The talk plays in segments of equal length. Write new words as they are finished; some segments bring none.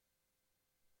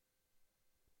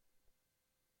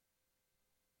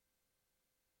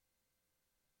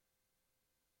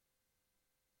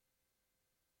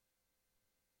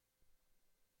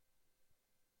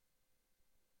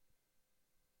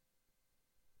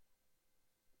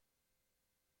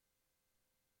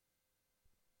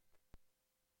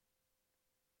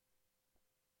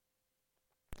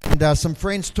and some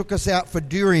friends took us out for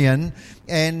durian,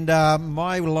 and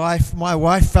my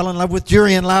wife fell in love with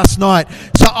durian last night.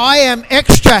 So I am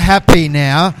extra happy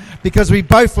now because we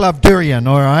both love durian,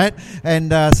 all right?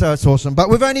 And so it's awesome. But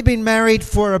we've only been married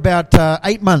for about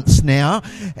 8 months now,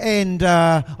 and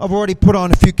I've already put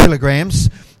on a few kilograms.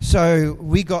 So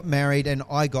we got married and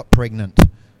I got pregnant.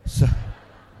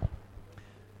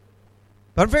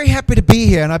 But I'm very happy to be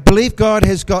here, and I believe God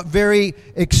has got very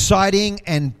exciting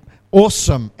and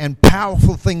awesome and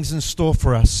powerful things in store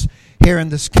for us here in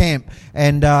this camp.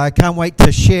 And I can't wait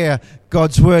to share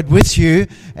God's word with you.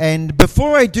 And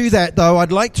before I do that, though,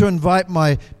 I'd like to invite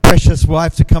my precious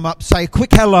wife to come up, say a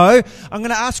quick hello. I'm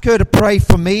going to ask her to pray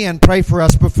for me and pray for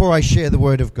us before I share the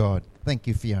word of God. Thank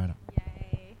you, Fiona.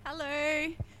 Yay.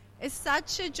 Hello. It's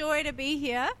such a joy to be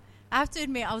here. I have to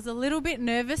admit, I was a little bit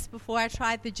nervous before I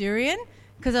tried the durian,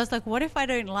 because I was like, what if I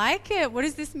don't like it? What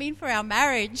does this mean for our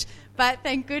marriage? But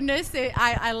thank goodness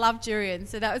I love durian,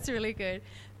 so that was really good.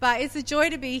 But it's a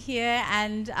joy to be here,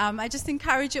 and I just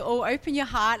encourage you all, open your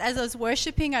heart. As I was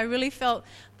worshiping, I really felt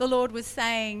the Lord was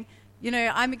saying, you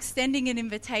know, I'm extending an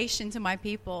invitation to my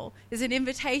people. There's an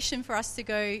invitation for us to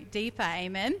go deeper,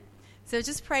 amen? So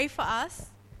just pray for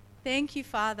us. Thank you,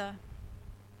 Father.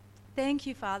 Thank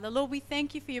you, Father. Lord, we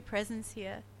thank you for your presence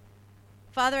here.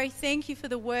 Father, I thank you for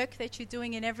the work that you're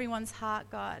doing in everyone's heart,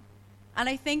 God. And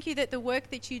I thank you that the work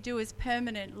that you do is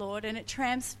permanent, Lord, and it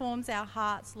transforms our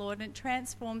hearts, Lord, and it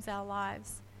transforms our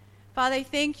lives. Father, I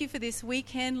thank you for this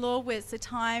weekend, Lord, where it's a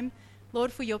time,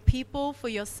 Lord, for your people, for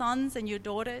your sons and your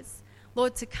daughters,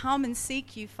 Lord, to come and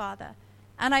seek you, Father.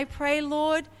 And I pray,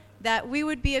 Lord, that we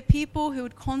would be a people who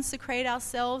would consecrate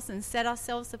ourselves and set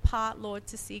ourselves apart, Lord,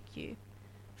 to seek you.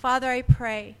 Father, I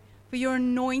pray for your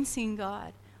anointing,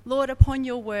 God. Lord, upon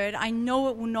your word, I know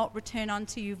it will not return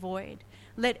unto you void.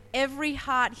 Let every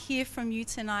heart hear from you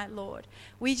tonight, Lord.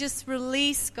 We just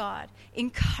release, God,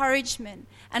 encouragement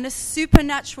and a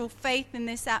supernatural faith in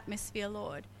this atmosphere,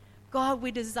 Lord. God,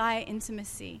 we desire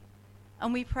intimacy.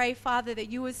 And we pray, Father, that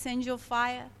you would send your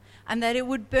fire and that it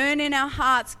would burn in our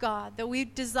hearts, God, that we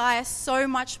desire so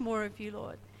much more of you,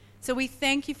 Lord. So we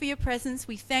thank you for your presence.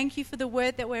 We thank you for the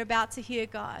word that we're about to hear,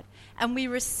 God. And we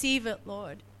receive it,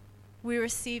 Lord. We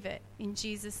receive it in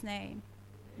Jesus' name.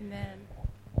 Amen.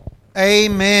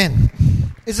 Amen.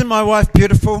 Isn't my wife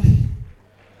beautiful?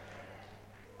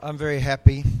 I'm very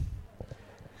happy.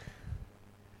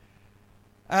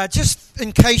 Just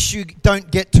in case you don't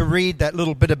get to read that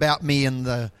little bit about me in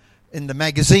the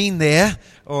magazine there,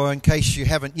 or in case you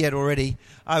haven't yet already,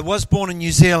 I was born in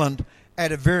New Zealand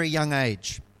at a very young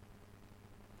age.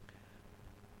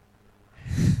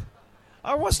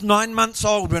 I was 9 months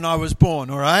old when I was born,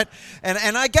 all right?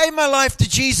 And I gave my life to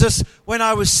Jesus when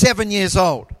I was 7 years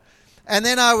old. And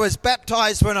then I was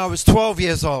baptized when I was 12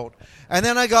 years old. And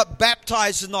then I got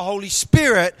baptized in the Holy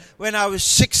Spirit when I was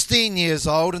 16 years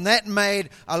old. And that made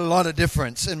a lot of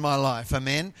difference in my life,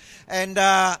 amen? And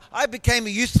I became a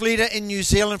youth leader in New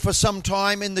Zealand for some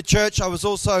time in the church. I was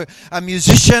also a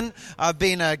musician. I've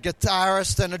been a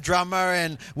guitarist and a drummer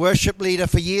and worship leader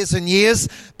for years and years.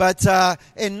 But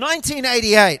in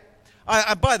 1988,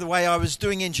 by the way, I was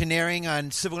doing engineering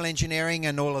and civil engineering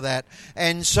and all of that.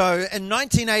 And so in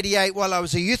 1988, while I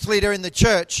was a youth leader in the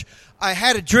church, I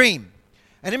had a dream.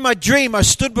 And in my dream, I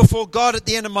stood before God at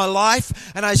the end of my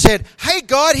life, and I said, hey,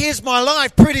 God, here's my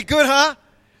life. Pretty good, huh?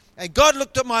 And God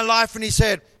looked at my life, and he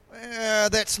said,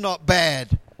 that's not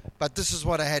bad, but this is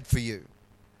what I had for you.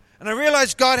 And I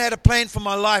realized God had a plan for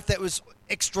my life that was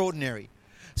extraordinary.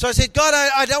 So I said, God,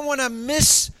 I don't want to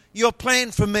miss your plan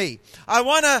for me. I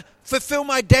want to fulfill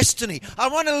my destiny. I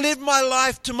want to live my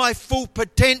life to my full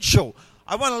potential.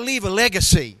 I want to leave a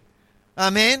legacy.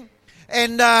 Amen?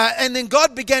 And then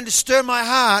God began to stir my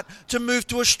heart to move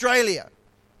to Australia.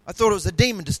 I thought it was a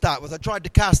demon to start with. I tried to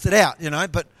cast it out,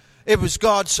 but it was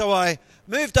God. So I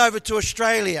moved over to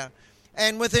Australia.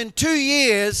 And within 2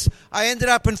 years, I ended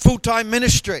up in full-time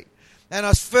ministry. And I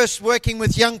was first working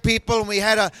with young people, and we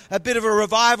had a bit of a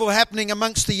revival happening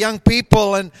amongst the young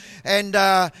people. And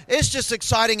it's just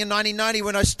exciting in 1990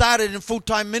 when I started in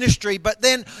full-time ministry. But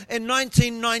then in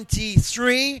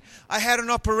 1993, I had an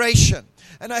operation.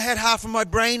 And I had half of my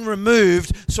brain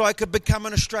removed so I could become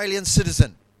an Australian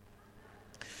citizen.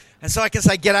 And so I can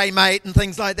say, g'day, mate, and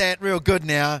things like that real good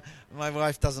now. My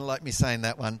wife doesn't like me saying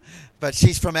that one. But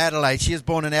she's from Adelaide. She was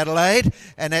born in Adelaide,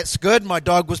 and that's good. My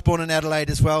dog was born in Adelaide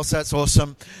as well, so that's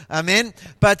awesome. Amen.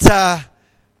 But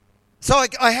So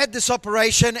I had this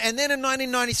operation, and then in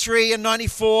 1993 and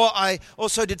 94, I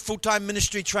also did full-time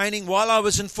ministry training while I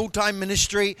was in full-time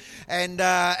ministry. And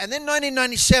then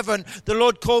 1997, the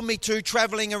Lord called me to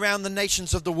traveling around the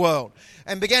nations of the world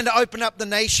and began to open up the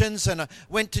nations. And I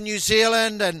went to New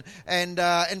Zealand, and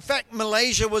in fact,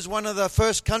 Malaysia was one of the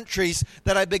first countries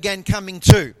that I began coming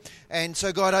to. And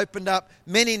so God opened up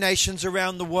many nations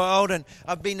around the world, and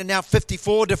I've been to now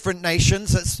 54 different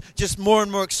nations. It's just more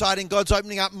and more exciting. God's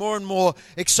opening up more and more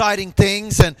exciting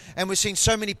things, and we're seeing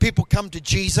so many people come to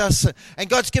Jesus. And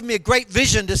God's given me a great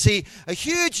vision to see a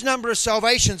huge number of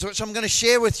salvations, which I'm going to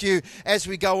share with you as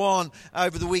we go on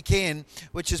over the weekend,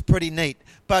 which is pretty neat.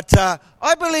 But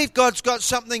I believe God's got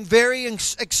something very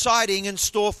exciting in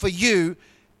store for you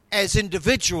as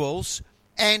individuals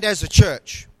and as a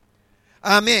church.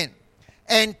 Amen.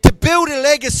 And to build a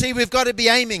legacy, we've got to be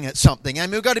aiming at something.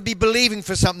 And we've got to be believing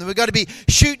for something. We've got to be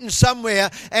shooting somewhere.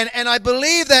 And I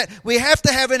believe that we have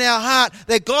to have in our heart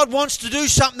that God wants to do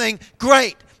something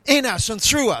great in us and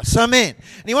through us. Amen.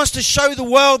 And He wants to show the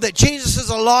world that Jesus is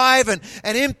alive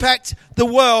and impact the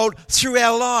world through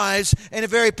our lives in a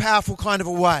very powerful kind of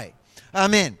a way.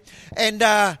 Amen.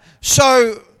 And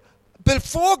so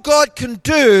before God can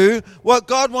do what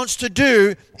God wants to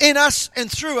do in us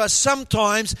and through us,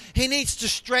 sometimes He needs to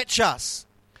stretch us.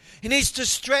 He needs to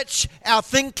stretch our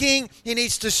thinking. He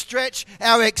needs to stretch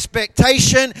our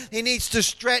expectation. He needs to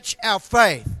stretch our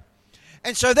faith.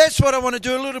 And so that's what I want to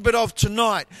do a little bit of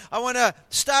tonight. I want to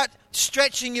start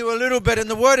stretching you a little bit, and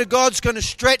the Word of God's going to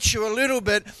stretch you a little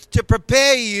bit to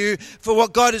prepare you for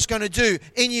what God is going to do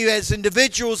in you as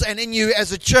individuals and in you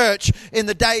as a church in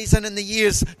the days and in the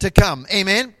years to come.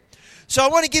 Amen? So I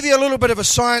want to give you a little bit of a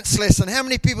science lesson. How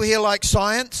many people here like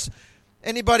science?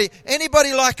 Anybody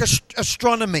like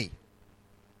astronomy?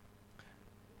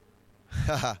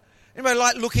 Anybody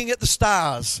like looking at the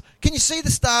stars? Can you see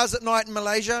the stars at night in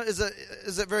Malaysia?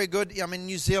 Is it very good? I mean,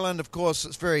 New Zealand, of course,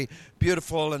 it's very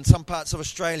beautiful, and some parts of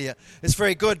Australia, it's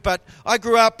very good. But I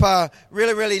grew up,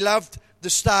 really loved the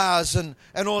stars and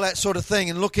all that sort of thing,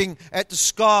 and looking at the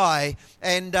sky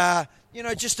and,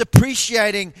 just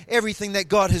appreciating everything that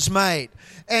God has made.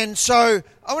 And so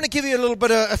I want to give you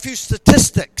a few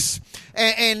statistics.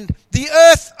 And the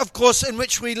earth, of course, in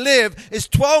which we live is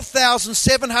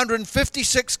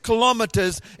 12,756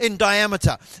 kilometers in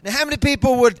diameter. Now, how many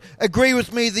people would agree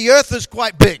with me the earth is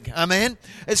quite big? Amen?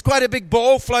 It's quite a big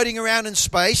ball floating around in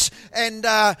space. And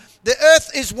the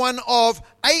earth is one of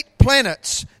 8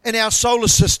 planets in our solar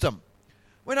system.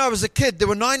 When I was a kid, there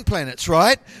were 9 planets,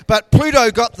 right? But Pluto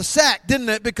got the sack, didn't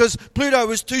it? Because Pluto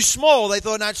was too small. They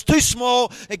thought, no, it's too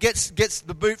small. It gets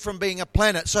the boot from being a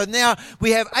planet. So now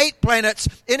we have 8 planets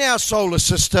in our solar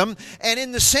system. And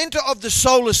in the center of the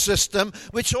solar system,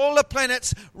 which all the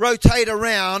planets rotate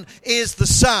around, is the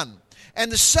sun.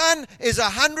 And the sun is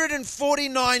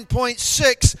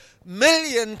 149.6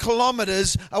 million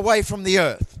kilometers away from the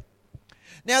earth.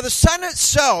 Now, the sun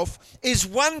itself is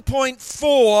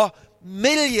 1.4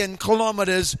 million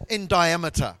kilometers in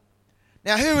diameter.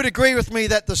 Now, who would agree with me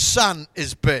that the sun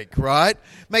is big, right?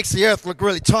 Makes the earth look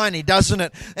really tiny, doesn't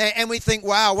it? And we think,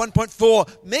 wow,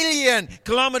 1.4 million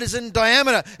kilometers in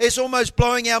diameter. It's almost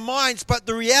blowing our minds. But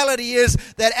the reality is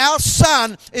that our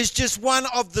sun is just one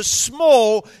of the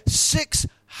small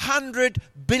 600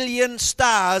 billion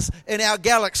stars in our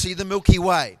galaxy, the Milky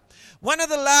Way. One of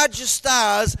the largest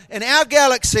stars in our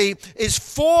galaxy is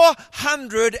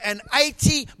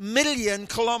 480 million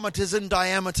kilometers in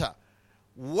diameter.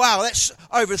 Wow, that's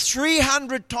over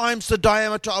 300 times the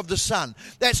diameter of the sun.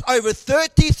 That's over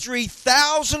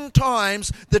 33,000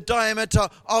 times the diameter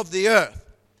of the earth.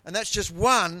 And that's just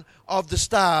one of the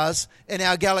stars in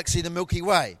our galaxy, the Milky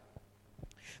Way.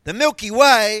 The Milky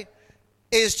Way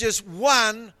is just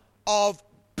one of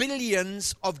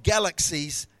billions of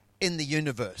galaxies in the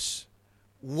universe.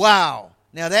 Wow.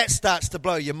 Now that starts to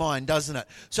blow your mind, doesn't it?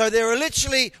 So there are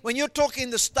literally, when you're talking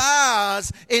the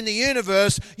stars in the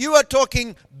universe, you are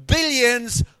talking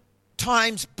billions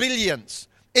times billions,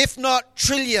 if not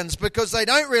trillions, because they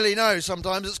don't really know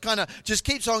sometimes. It's kind of just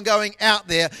keeps on going out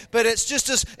there. But it's just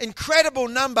this incredible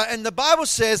number. And the Bible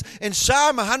says in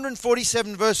Psalm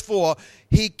 147 verse 4,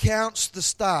 He counts the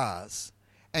stars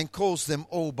and calls them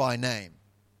all by name.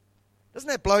 Doesn't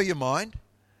that blow your mind?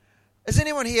 Is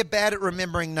anyone here bad at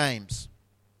remembering names?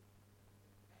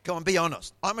 Come on, be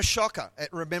honest. I'm a shocker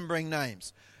at remembering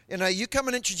names. You know, you come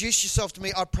and introduce yourself to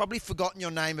me, I've probably forgotten your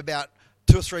name about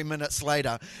 2 or 3 minutes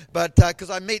later, but because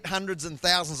I meet hundreds and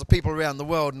thousands of people around the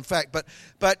world, in fact.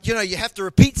 But you know, you have to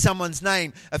repeat someone's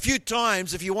name a few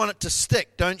times if you want it to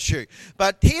stick, don't you?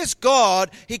 But here's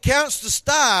God. He counts the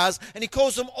stars and he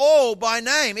calls them all by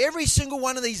name. Every single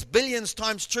one of these billions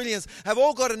times trillions have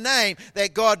all got a name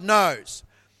that God knows.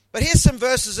 But here's some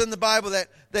verses in the Bible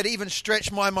that even stretch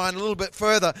my mind a little bit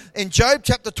further. In Job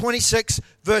chapter 26,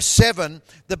 verse 7,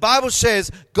 the Bible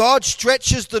says, God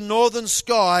stretches the northern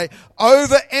sky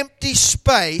over empty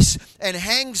space and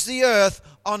hangs the earth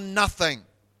on nothing.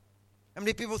 How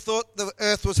many people thought the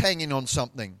earth was hanging on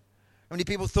something? How many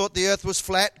people thought the earth was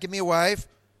flat? Give me a wave.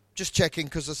 Just checking,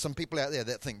 because there's some people out there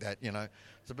that think that, you know.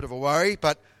 It's a bit of a worry,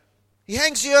 but he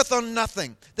hangs the earth on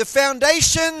nothing. The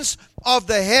foundations of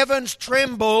the heavens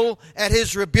tremble at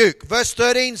his rebuke. Verse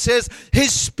 13 says,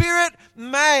 his spirit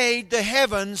made the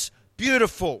heavens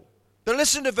beautiful. But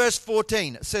listen to verse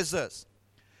 14. It says this.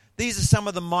 These are some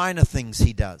of the minor things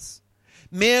he does.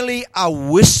 Merely a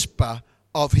whisper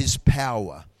of his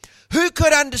power. Who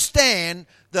could understand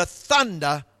the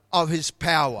thunder of his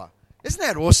power? Isn't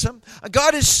that awesome?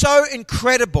 God is so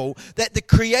incredible that the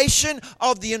creation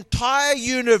of the entire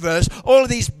universe, all of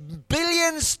these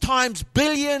billions times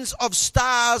billions of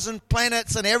stars and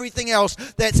planets and everything else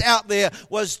that's out there,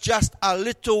 was just a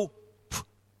little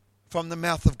from the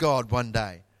mouth of God one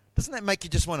day. Doesn't that make you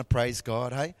just want to praise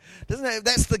God, hey?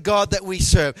 That's the God that we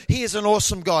serve. He is an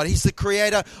awesome God. He's the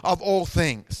creator of all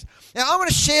things. Now, I want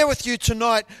to share with you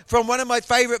tonight from one of my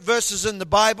favorite verses in the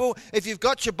Bible. If you've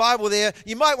got your Bible there,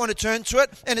 you might want to turn to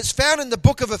it. And it's found in the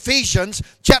book of Ephesians,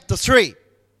 chapter 3.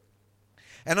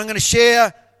 And I'm going to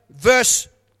share verse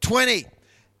 20.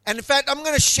 And in fact, I'm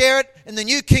going to share it in the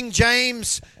New King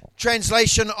James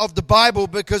translation of the Bible,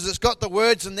 because it's got the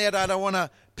words in there that I want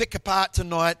to pick apart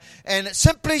tonight. And it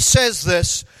simply says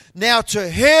this: now to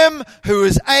him who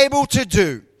is able to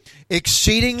do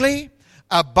exceedingly,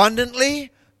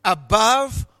 abundantly,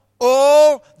 above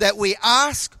all that we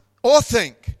ask or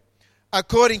think,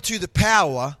 according to the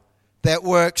power that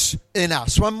works in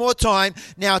us. One more time.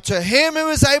 Now to him who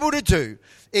is able to do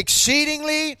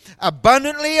exceedingly,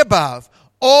 abundantly, above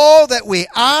all that we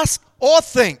ask or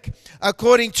think,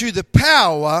 according to the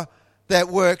power that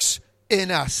works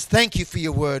in us. Thank you for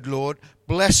your word, Lord.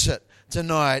 Bless it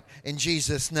tonight in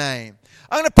Jesus' name.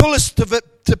 I'm going to pull this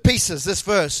to pieces, this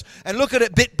verse, and look at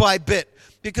it bit by bit,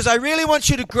 because I really want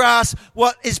you to grasp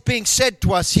what is being said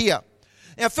to us here.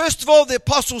 Now, first of all, the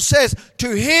apostle says,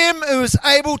 to him who is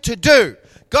able to do.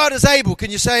 God is able.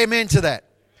 Can you say amen to that?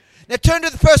 Now, turn to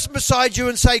the person beside you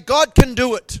and say, God can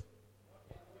do it.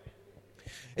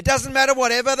 It doesn't matter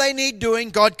whatever they need doing,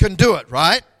 God can do it,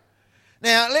 right?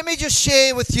 Now, let me just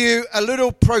share with you a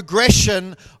little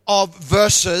progression of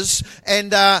verses.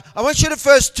 And I want you to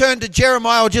first turn to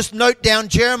Jeremiah, or just note down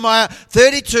Jeremiah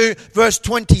 32, verse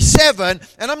 27.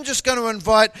 And I'm just going to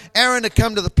invite Aaron to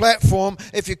come to the platform.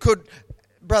 If you could,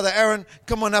 Brother Aaron,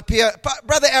 come on up here.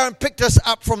 Brother Aaron picked us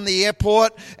up from the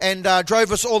airport and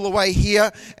drove us all the way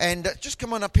here. And just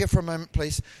come on up here for a moment,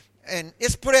 please. And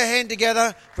let's put our hand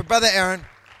together for Brother Aaron.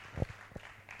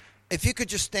 If you could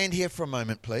just stand here for a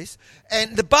moment, please.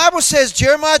 And the Bible says,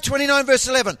 Jeremiah 29, verse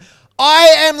 11, I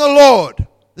am the Lord.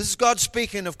 This is God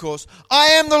speaking, of course. I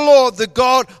am the Lord, the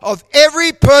God of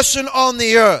every person on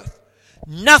the earth.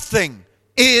 Nothing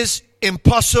is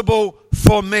impossible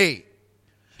for me.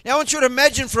 Now, I want you to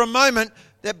imagine for a moment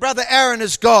that Brother Aaron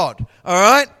is God, all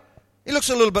right? He looks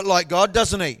a little bit like God,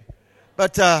 doesn't he?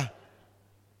 But,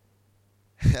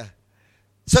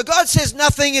 so God says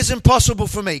nothing is impossible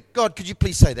for me. God, could you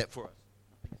please say that for us?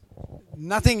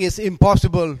 Nothing is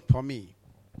impossible for me.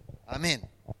 Amen.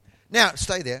 Now,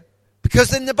 stay there. Because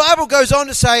then the Bible goes on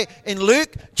to say in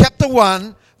Luke chapter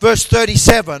 1, verse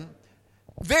 37,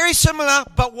 very similar,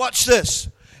 but watch this.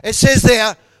 It says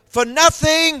there, for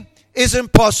nothing is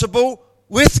impossible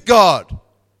with God.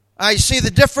 You see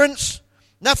the difference?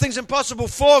 Nothing's impossible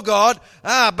for God,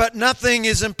 but nothing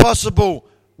is impossible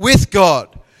with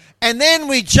God. And then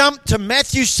we jump to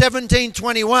Matthew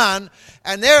 17:21,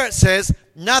 and there it says,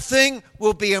 nothing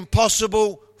will be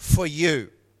impossible for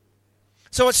you.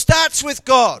 So it starts with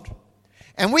God.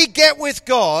 And we get with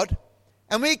God,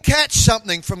 and we catch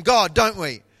something from God, don't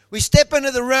we? We step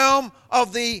into the realm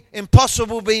of the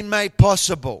impossible being made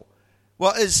possible.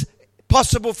 What is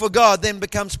possible for God then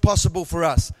becomes possible for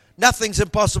us. Nothing's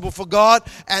impossible for God,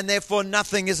 and therefore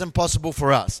nothing is impossible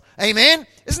for us. Amen?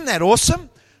 Isn't that awesome?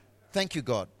 Thank you,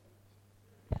 God.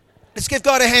 Let's give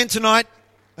God a hand tonight.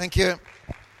 Thank you.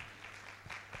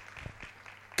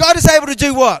 God is able to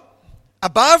do what?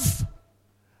 Above?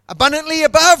 Abundantly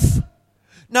above?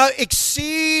 No,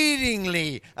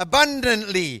 exceedingly,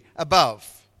 abundantly above.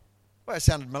 Well, I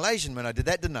sounded Malaysian when I did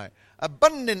that, didn't I?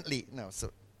 Abundantly. No, so,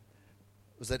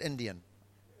 was that Indian?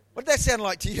 What did that sound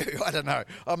like to you? I don't know.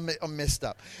 I'm messed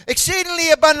up.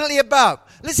 Exceedingly abundantly above.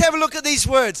 Let's have a look at these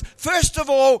words. First of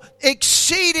all,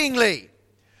 exceedingly.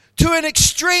 To an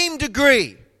extreme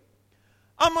degree.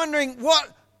 I'm wondering,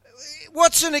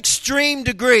 what's an extreme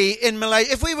degree in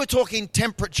Malaysia? If we were talking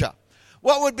temperature,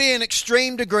 what would be an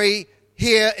extreme degree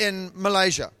here in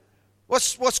Malaysia?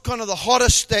 What's kind of the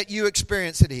hottest that you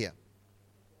experience it here?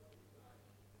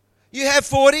 You have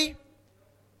 40?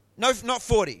 No, not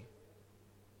 40.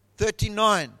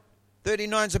 39.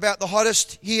 39 is about the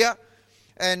hottest here.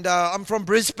 And I'm from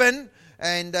Brisbane.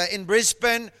 And in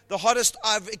Brisbane, the hottest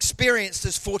I've experienced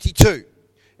is 42.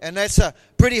 And that's a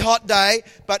pretty hot day.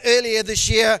 But earlier this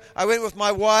year, I went with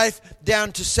my wife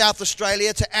down to South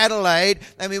Australia, to Adelaide.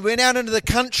 And we went out into the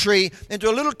country, into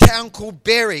a little town called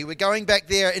Berry. We're going back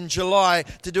there in July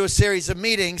to do a series of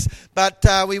meetings. But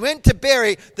we went to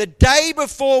Berry. The day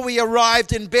before we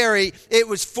arrived in Berry, it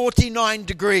was 49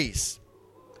 degrees.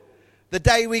 The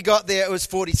day we got there, it was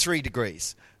 43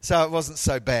 degrees. So it wasn't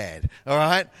so bad, all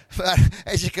right? But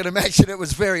as you can imagine, it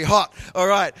was very hot, all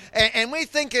right? And we're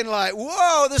thinking like,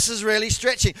 whoa, this is really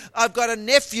stretching. I've got a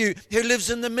nephew who lives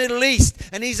in the Middle East,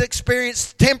 and he's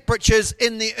experienced temperatures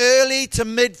in the early to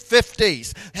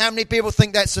mid-50s. How many people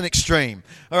think that's an extreme?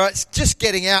 All right, it's just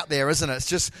getting out there, isn't it? It's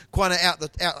just kind of out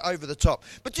over the top.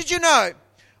 But did you know,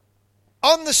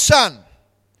 on the sun,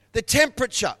 the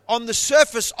temperature on the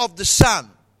surface of the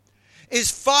sun is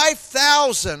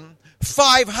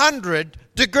 5,500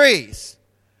 degrees.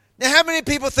 Now, how many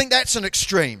people think that's an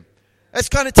extreme? It's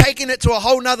kind of taking it to a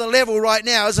whole nother level right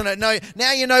now, isn't it? No,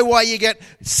 now you know why you get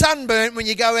sunburnt when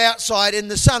you go outside in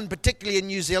the sun, particularly in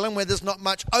New Zealand where there's not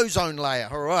much ozone layer,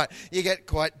 all right? You get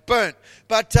quite burnt.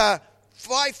 But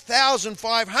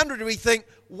 5,500, we think,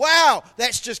 wow,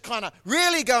 that's just kind of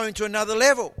really going to another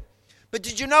level. But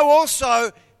did you know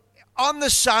also, on the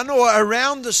sun or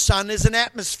around the sun is an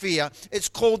atmosphere. It's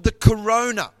called the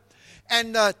corona.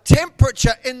 And the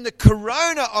temperature in the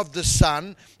corona of the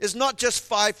sun is not just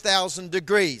 5,000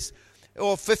 degrees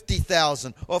or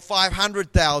 50,000 or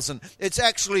 500,000. It's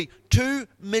actually 2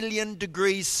 million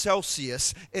degrees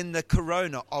Celsius in the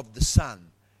corona of the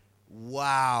sun.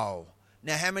 Wow.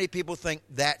 Now, how many people think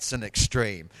that's an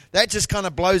extreme? That just kind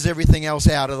of blows everything else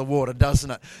out of the water,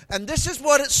 doesn't it? And this is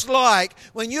what it's like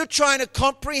when you're trying to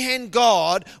comprehend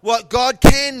God, what God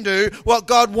can do, what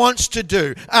God wants to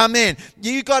do. Amen.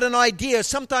 You got an idea.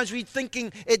 Sometimes we're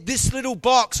thinking at this little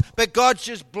box, but God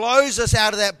just blows us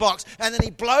out of that box. And then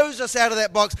He blows us out of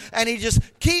that box, and He just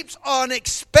keeps on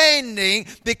expanding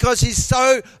because He's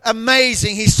so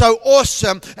amazing. He's so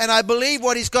awesome. And I believe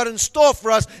what He's got in store for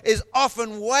us is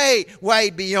often way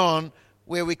beyond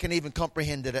where we can even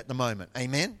comprehend it at the moment.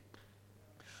 Amen?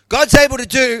 God's able to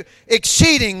do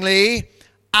exceedingly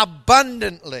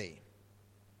abundantly.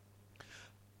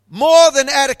 More than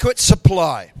adequate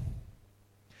supply.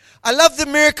 I love the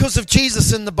miracles of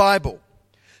Jesus in the Bible.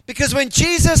 Because when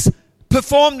Jesus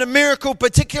performed a miracle,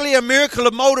 particularly a miracle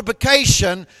of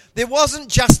multiplication, there wasn't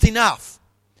just enough.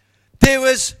 There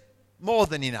was more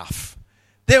than enough.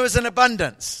 There was an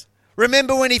abundance.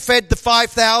 Remember when He fed the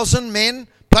 5,000 men,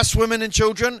 plus women and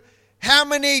children? How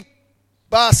many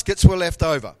baskets were left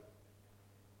over?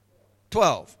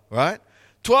 12, right?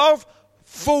 12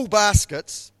 full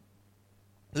baskets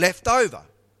left over.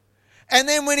 And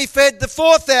then when He fed the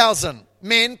 4,000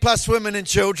 men, plus women and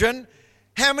children,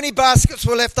 how many baskets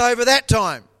were left over that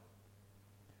time?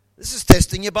 This is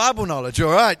testing your Bible knowledge,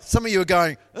 all right? Some of you are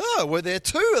going, oh, were there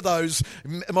 2 of those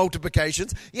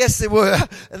multiplications? Yes, there were.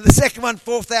 And the second one,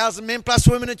 4,000 men plus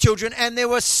women and children, and there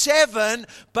were 7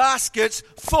 baskets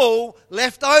full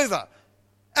left over.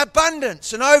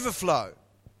 Abundance and overflow.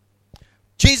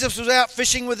 Jesus was out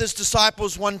fishing with His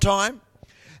disciples one time,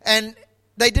 and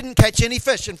they didn't catch any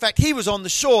fish. In fact, He was on the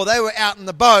shore. They were out in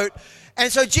the boat. And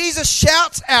so Jesus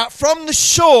shouts out from the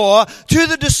shore to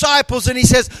the disciples, and He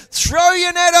says, throw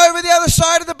your net over the other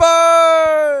side of the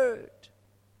boat.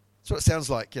 That's what it sounds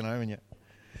like, you know. When you...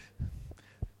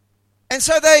 And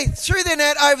so they threw their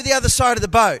net over the other side of the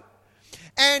boat.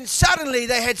 And suddenly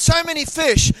they had so many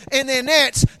fish in their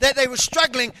nets that they were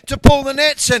struggling to pull the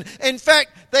nets in. In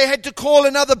fact, they had to call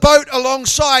another boat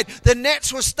alongside. The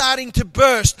nets were starting to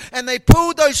burst. And they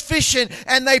pulled those fish in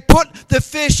and they put the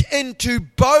fish into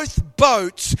both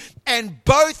boats. And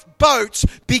both boats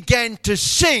began to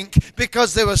sink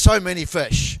because there were so many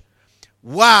fish.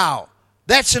 Wow.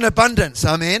 That's an abundance.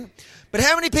 Amen. But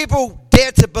how many people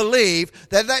dare to believe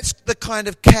that that's the kind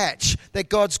of catch that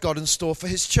God's got in store for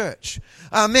his church.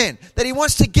 Amen. That he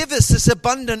wants to give us this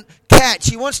abundant catch.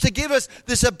 He wants to give us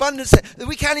this abundance that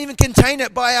we can't even contain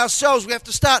it by ourselves. We have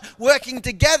to start working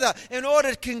together in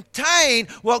order to contain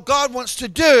what God wants to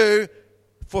do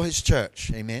for his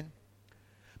church. Amen.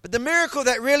 But the miracle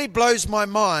that really blows my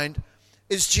mind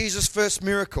is Jesus' first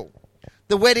miracle,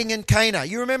 the wedding in Cana.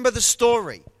 You remember the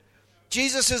story.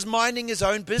 Jesus is minding his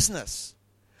own business.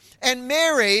 And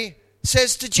Mary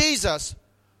says to Jesus,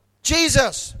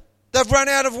 Jesus, they've run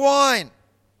out of wine.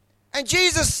 And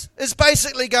Jesus is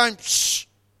basically going, shh,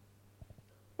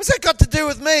 what's that got to do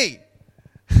with me?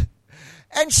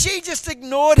 And she just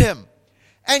ignored him.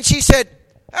 And she said,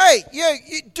 hey,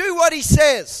 you do what he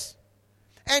says.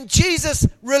 And Jesus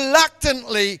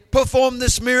reluctantly performed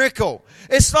this miracle.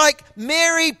 It's like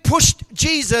Mary pushed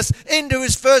Jesus into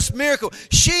his first miracle.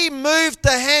 She moved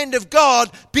the hand of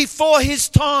God before his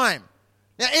time.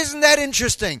 Now, isn't that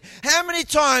interesting? How many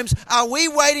times are we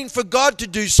waiting for God to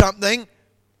do something,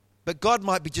 but God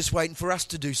might be just waiting for us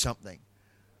to do something?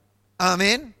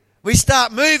 Amen? We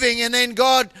start moving and then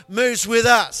God moves with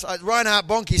us. Reinhard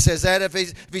Bonnke says that. If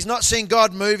he's not seeing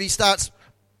God move, he starts...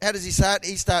 How does he say it?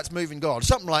 He starts moving God.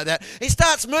 Something like that. He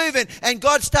starts moving and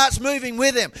God starts moving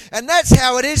with him. And that's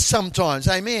how it is sometimes.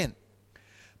 Amen.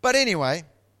 But anyway,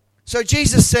 so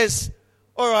Jesus says,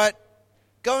 all right,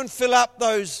 go and fill up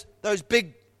those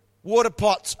big water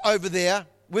pots over there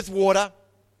with water.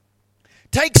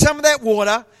 Take some of that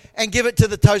water and give it to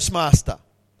the Toastmaster.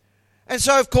 And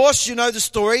so, of course, you know the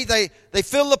story. They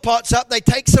fill the pots up. They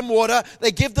take some water.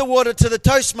 They give the water to the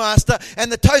Toastmaster.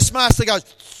 And the Toastmaster goes...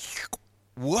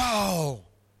 Whoa.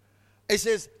 It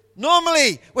says,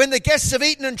 normally when the guests have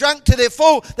eaten and drunk to their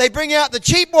full, they bring out the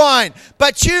cheap wine.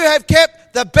 But you have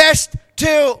kept the best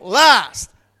till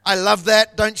last. I love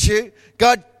that, don't you?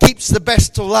 God keeps the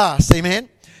best till last. Amen.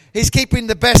 He's keeping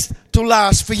the best till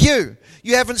last for you.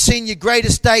 You haven't seen your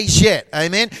greatest days yet.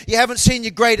 Amen. You haven't seen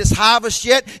your greatest harvest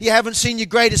yet. You haven't seen your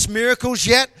greatest miracles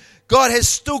yet. God has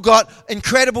still got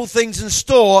incredible things in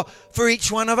store for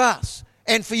each one of us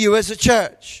and for you as a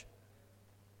church.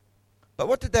 But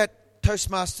what did that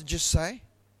Toastmaster just say?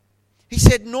 He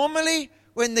said, normally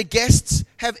when the guests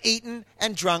have eaten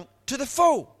and drunk to the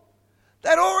full,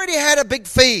 they'd already had a big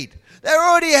feed. They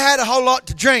already had a whole lot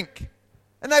to drink.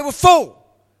 And they were full.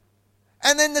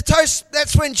 And then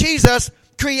that's when Jesus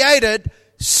created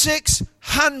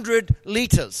 600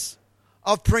 litres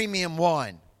of premium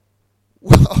wine.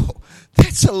 Whoa,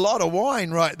 that's a lot of wine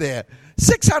right there.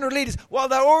 600 litres. Well,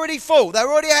 they're already full. They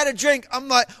already had a drink. I'm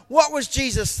like, what was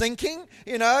Jesus thinking?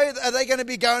 You know, are they going to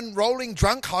be going rolling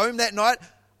drunk home that night?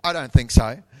 I don't think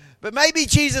so. But maybe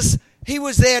Jesus, he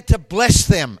was there to bless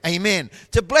them. Amen.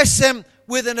 To bless them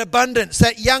with an abundance.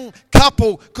 That young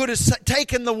couple could have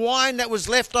taken the wine that was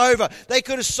left over. They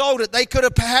could have sold it. They could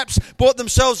have perhaps bought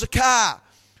themselves a car.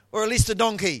 Or at least a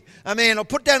donkey. Or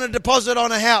put down a deposit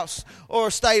on a house. Or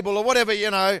a stable. Or whatever,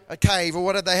 you know, a cave. Or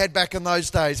whatever they had back in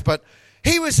those days. But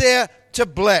he was there to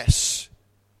bless.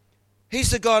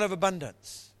 He's the God of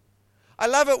abundance. I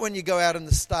love it when you go out in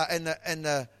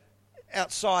the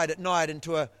outside at night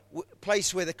into a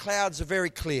place where the clouds are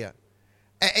very clear.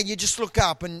 And you just look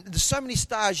up and there's so many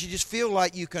stars you just feel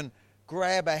like you can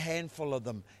grab a handful of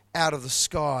them out of the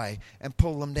sky and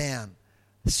pull them down.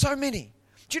 There's so many.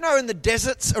 Do you know in the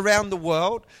deserts around the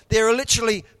world, there are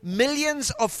literally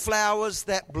millions of flowers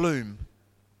that bloom,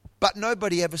 but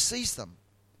nobody ever sees them.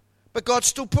 But God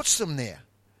still puts them there.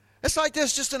 It's like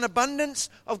there's just an abundance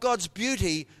of God's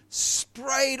beauty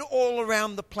sprayed all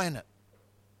around the planet.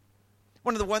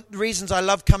 One of the reasons I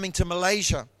love coming to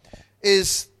Malaysia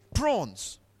is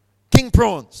prawns, king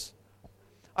prawns.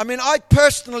 I mean, I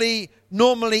personally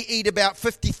normally eat about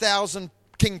 50,000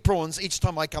 king prawns each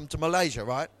time I come to Malaysia,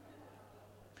 right?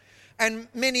 And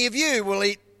many of you will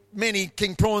eat many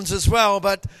king prawns as well,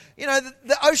 but, you know,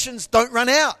 the oceans don't run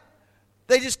out.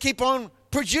 They just keep on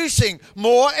producing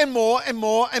more and more and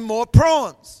more and more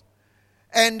prawns.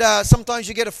 And sometimes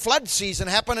you get a flood season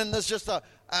happen and there's just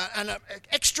an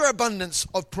extra abundance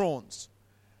of prawns.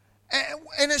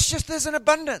 And it's just there's an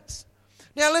abundance.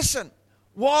 Now listen,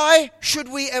 why should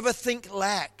we ever think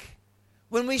lack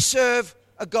when we serve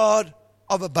a God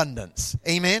of abundance?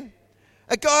 Amen?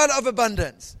 A God of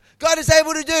abundance. God is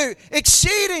able to do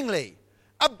exceedingly,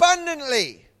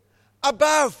 abundantly,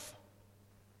 above,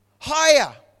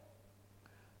 higher.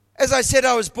 As I said,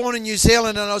 I was born in New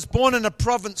Zealand and I was born in a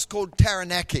province called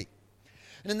Taranaki.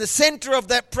 And in the center of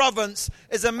that province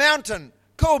is a mountain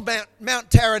called Mount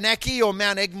Taranaki, or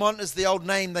Mount Egmont is the old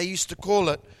name they used to call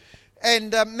it.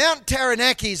 And Mount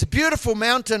Taranaki is a beautiful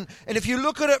mountain, and if you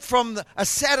look at it from a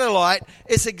satellite,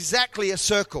 it's exactly a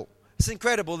circle. It's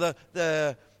incredible.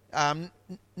 The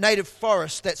native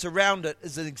forest that's around it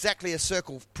is exactly a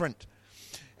circle print.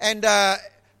 And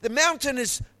the mountain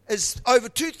is over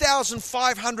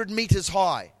 2,500 meters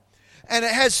high, and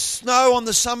it has snow on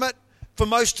the summit for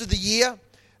most of the year.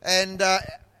 And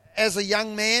as a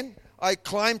young man, I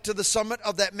climbed to the summit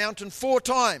of that mountain 4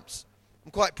 times.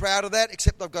 I'm quite proud of that,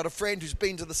 except I've got a friend who's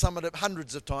been to the summit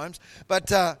hundreds of times.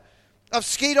 But I've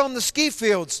skied on the ski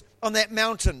fields on that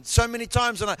mountain so many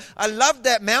times, and I loved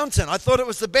that mountain. I thought it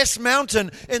was the best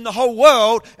mountain in the whole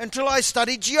world until I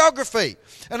studied geography.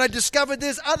 And I discovered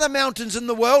there's other mountains in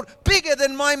the world bigger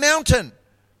than my mountain.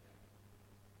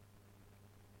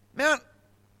 Mount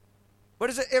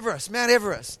Everest.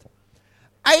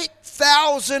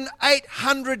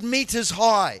 8,800 meters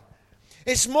high.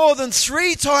 It's more than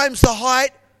 3 times the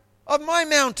height of my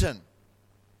mountain.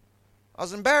 I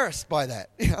was embarrassed by that.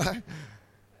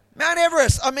 Mount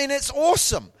Everest, I mean, it's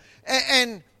awesome.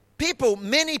 And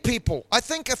many people, I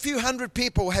think a few hundred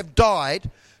people have died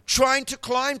trying to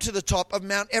climb to the top of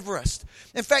Mount Everest.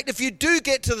 In fact, if you do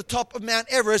get to the top of Mount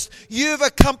Everest, you've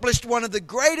accomplished one of the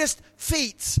greatest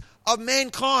feats of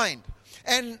mankind.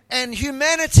 And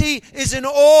humanity is in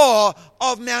awe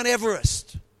of Mount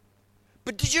Everest.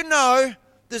 But did you know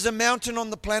there's a mountain on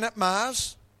the planet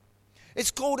Mars?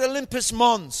 It's called Olympus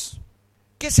Mons.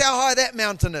 Guess how high that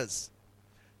mountain is?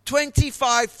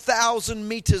 25,000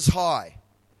 meters high.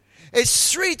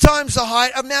 It's 3 times the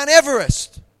height of Mount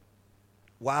Everest.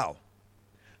 Wow.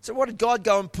 So what did God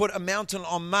go and put a mountain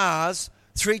on Mars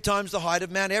 3 times the height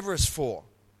of Mount Everest for?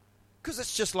 Because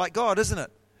it's just like God, isn't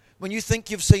it? When you think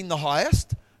you've seen the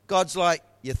highest, God's like,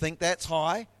 you think that's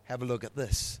high? Have a look at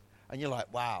this. And you're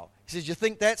like, wow. He says, you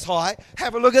think that's high?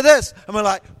 Have a look at this. And we're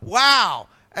like, wow.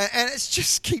 And it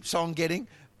just keeps on getting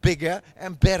bigger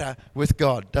and better with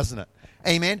God, doesn't it?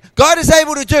 Amen. God is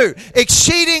able to do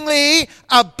exceedingly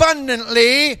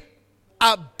abundantly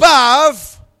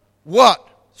above what?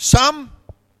 Some?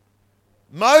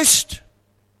 Most?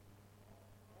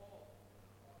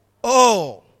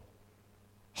 All.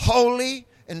 Wholly,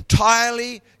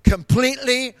 entirely,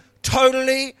 completely,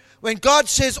 totally. When God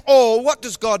says all, what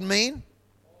does God mean?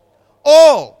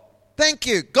 All. Thank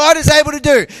you. God is able to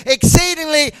do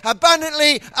exceedingly,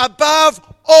 abundantly, above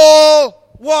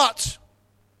all what?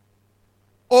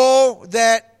 All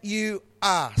that you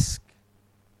ask.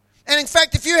 And in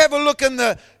fact, if you have a look in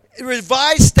the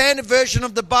Revised Standard Version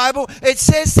of the Bible, it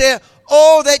says there,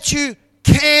 all that you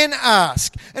can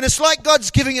ask. And it's like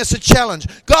God's giving us a challenge.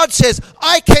 God says,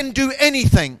 I can do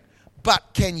anything, but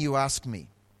can you ask me?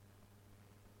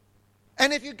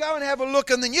 And if you go and have a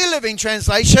look in the New Living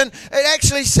Translation, it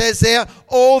actually says there,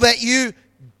 all that you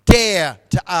dare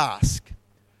to ask.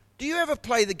 Do you ever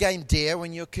play the game Dare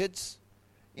when you're kids?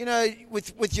 You know,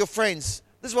 with your friends.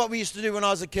 This is what we used to do when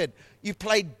I was a kid. You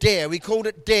played Dare. We called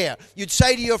it Dare. You'd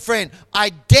say to your friend, I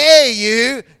dare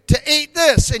you to eat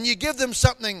this. And you give them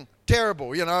something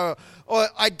terrible, you know. Or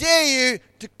I dare you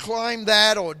to climb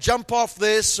that or jump off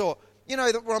this, or, you know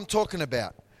what I'm talking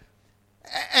about.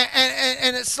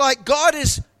 And it's like God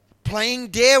is playing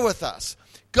Dare with us.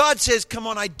 God says, come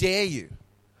on, I dare you.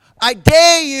 I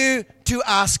dare you to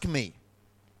ask me.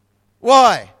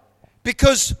 Why?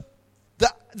 Because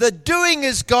the doing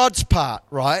is God's part,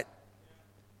 right?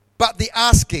 But the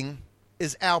asking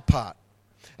is our part.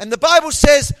 And the Bible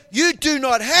says you do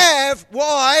not have.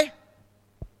 Why?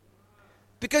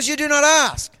 Because you do not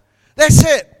ask. That's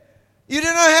it. You do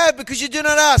not have because you do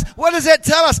not ask. What does that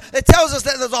tell us? It tells us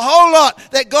that there's a whole lot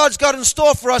that God's got in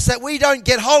store for us that we don't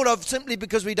get hold of simply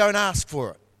because we don't ask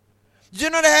for it. You do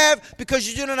not have because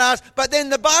you do not ask. But then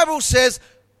the Bible says,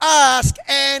 ask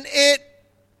and it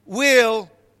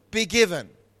will be given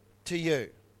to you.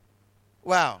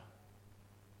 Wow.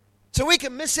 So we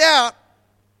can miss out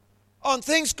on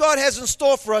things God has in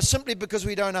store for us simply because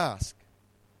we don't ask.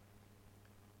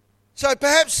 So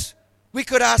perhaps we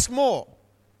could ask more.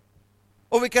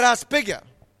 Or we could ask bigger.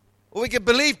 Or we could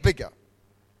believe bigger.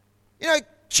 You know,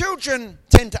 children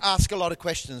tend to ask a lot of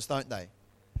questions, don't they?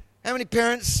 How many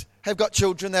parents have got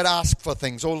children that ask for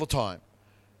things all the time?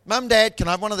 Mum, Dad, can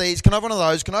I have one of these? Can I have one of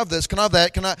those? Can I have this? Can I have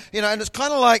that? Can I, you know, and it's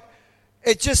kind of like,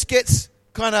 it just gets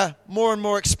kind of more and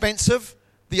more expensive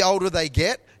the older they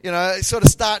get. You know, it sort of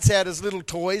starts out as little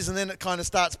toys, and then it kind of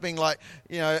starts being like,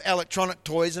 you know, electronic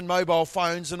toys and mobile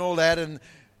phones and all that. And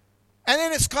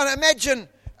then it's kind of, imagine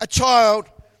a child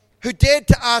who dared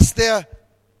to ask their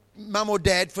mum or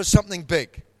dad for something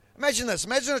big. Imagine this.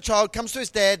 Imagine a child comes to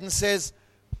his dad and says,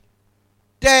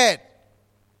 Dad,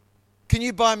 can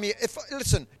you buy me,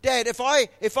 listen, Dad, if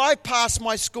I pass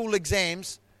my school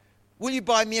exams, will you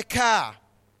buy me a car?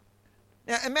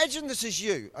 Now, imagine this is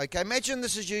you, okay? Imagine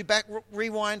this is you,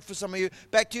 rewind for some of you,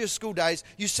 back to your school days.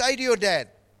 You say to your dad,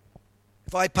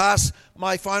 if I pass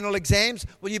my final exams,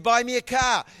 will you buy me a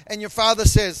car? And your father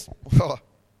says, oh,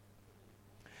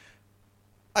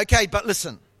 okay, but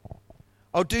listen,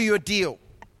 I'll do you a deal.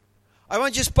 I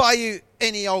won't just buy you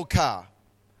any old car.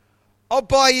 I'll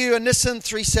buy you a Nissan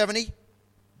 370,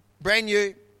 brand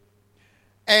new.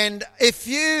 And if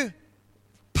you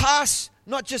pass,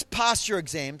 not just pass your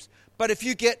exams, but if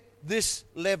you get this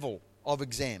level of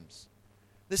exams,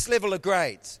 this level of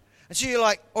grades. And so you're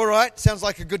like, all right, sounds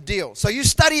like a good deal. So you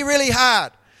study really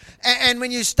hard. And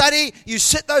when you study, you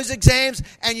sit those exams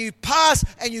and you pass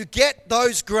and you get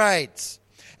those grades.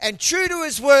 And true to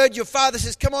his word, your father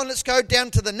says, come on, let's go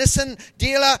down to the Nissan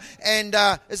dealer. And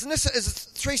is it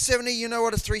 370? You know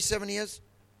what a 370 is?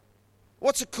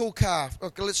 What's a cool car?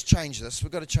 Okay, let's change this.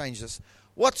 We've got to change this.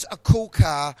 What's a cool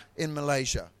car in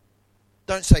Malaysia?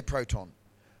 Don't say Proton.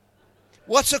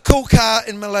 What's a cool car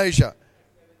in Malaysia?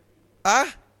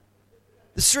 The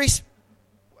three...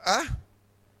 I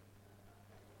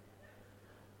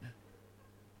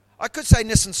could say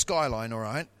Nissan Skyline, all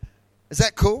right? Is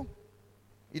that cool?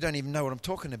 You don't even know what I'm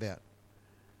talking about.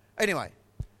 Anyway,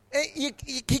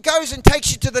 he goes and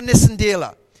takes you to the Nissan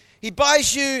dealer. He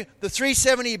buys you the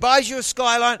 370, he buys you a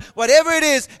Skyline, whatever it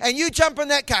is, and you jump in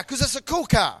that car because it's a cool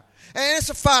car. And it's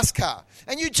a fast car.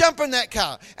 And you jump in that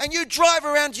car. And you drive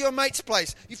around to your mate's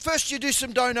place. First you do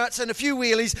some donuts and a few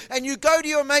wheelies. And you go to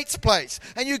your mate's place.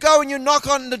 And you go and you knock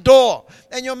on the door.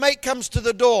 And your mate comes to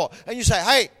the door. And you say,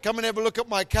 hey, come and have a look at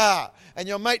my car. And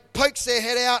your mate pokes their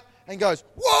head out and goes,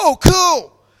 whoa,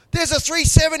 cool. There's a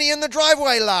 370 in the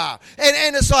driveway, la.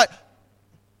 And it's like,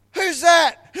 who's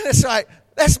that? And it's like,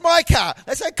 that's my car.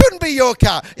 They say, couldn't be your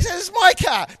car. He says, it's my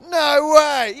car. No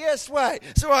way. Yes way.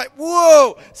 So like,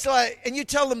 whoa. So and you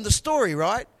tell them the story,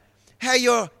 right? How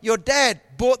your dad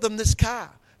bought them this car.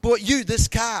 Bought you this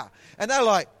car. And they're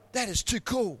like, that is too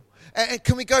cool. And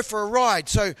can we go for a ride?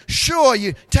 So sure,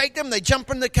 you take them, they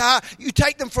jump in the car, you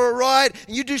take them for a ride,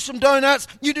 and you do some donuts,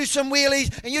 you do some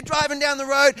wheelies, and you're driving down the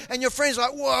road, and your friend's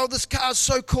like, whoa, this car's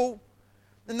so cool.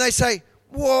 And they say,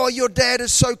 whoa, your dad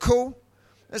is so cool.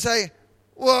 They say,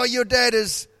 whoa, your dad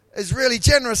is really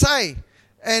generous, eh?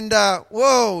 And,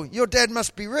 whoa, your dad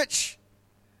must be rich.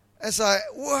 It's like,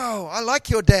 whoa, I like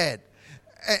your dad.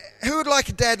 Who would like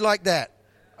a dad like that?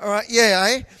 All right, yeah,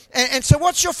 eh? And so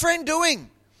what's your friend doing?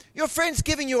 Your friend's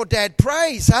giving your dad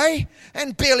praise, eh?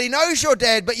 And barely knows your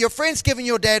dad, but your friend's giving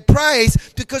your dad praise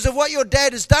because of what your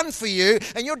dad has done for you,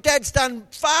 and your dad's done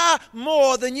far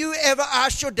more than you ever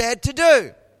asked your dad to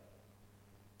do.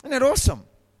 Isn't that awesome?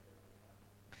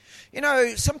 You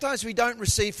know, sometimes we don't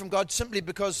receive from God simply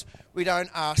because we don't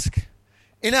ask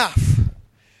enough.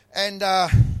 And,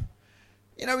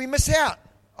 we miss out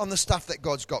on the stuff that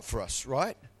God's got for us,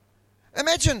 right?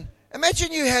 Imagine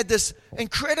you had this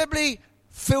incredibly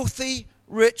filthy,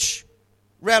 rich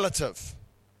relative.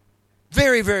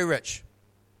 Very, very rich.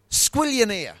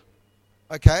 Squillionaire.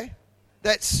 Okay?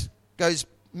 Goes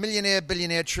millionaire,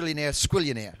 billionaire, trillionaire,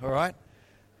 squillionaire, all right?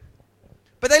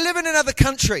 But they live in another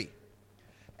country.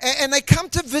 And they come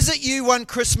to visit you one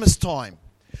Christmas time.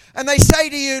 And they say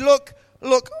to you, look,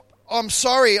 I'm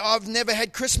sorry, I've never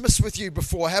had Christmas with you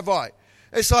before, have I?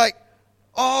 It's like,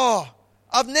 oh,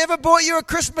 I've never bought you a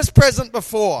Christmas present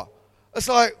before. It's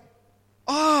like,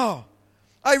 oh,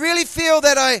 I really feel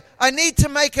that I need to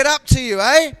make it up to you,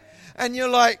 eh? And you're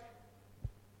like,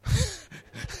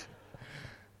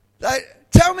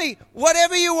 tell me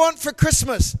whatever you want for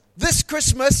Christmas. This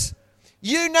Christmas,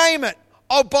 you name it,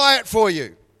 I'll buy it for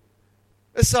you.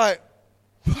 It's like,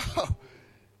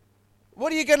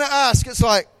 what are you going to ask? It's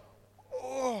like,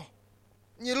 oh.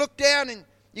 And you look down and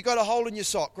you got a hole in your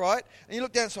sock, right? And you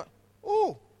look down and it's like,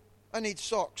 oh, I need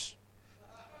socks.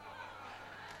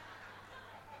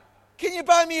 Can you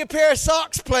buy me a pair of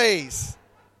socks, please?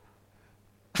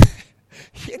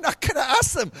 You're not going to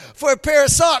ask them for a pair of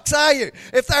socks, are you?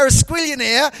 If they're a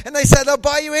squillionaire and they say they'll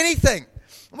buy you anything,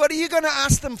 what are you going to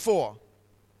ask them for?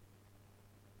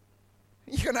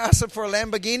 You're going to ask them for a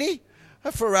Lamborghini,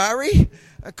 a Ferrari,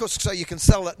 of course, so you can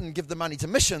sell it and give the money to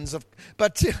missions.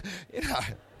 But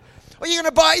or you're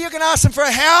going to ask them for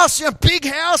a house, a big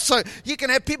house, so you can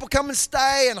have people come and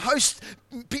stay and host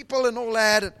people and all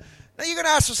that. Now you're going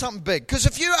to ask for something big, because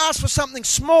if you ask for something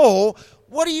small,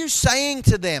 what are you saying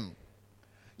to them?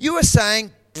 You are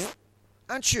saying,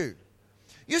 aren't you?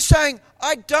 You're saying,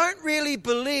 I don't really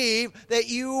believe that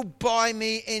you will buy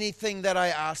me anything that I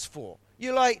ask for.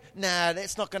 You're like, nah,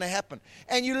 that's not going to happen.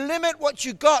 And you limit what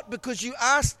you got because you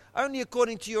asked only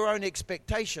according to your own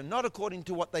expectation, not according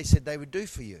to what they said they would do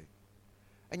for you.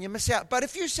 And you miss out. But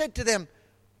if you said to them,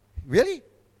 really?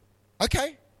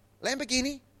 Okay,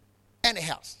 Lamborghini and a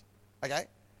house. Okay?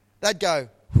 They'd go,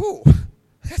 whew,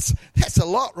 that's a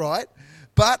lot, right?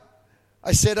 But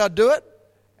I said I'd do it.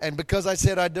 And because I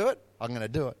said I'd do it, I'm going to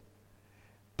do it.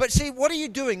 But see, what are you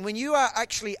doing when you are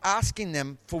actually asking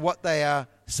them for what they are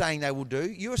saying they will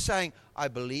do? You're saying, I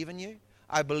believe in you.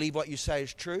 I believe what you say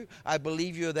is true. I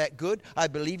believe you're that good. I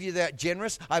believe you're that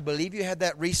generous. I believe you have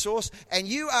that resource. And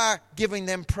you are giving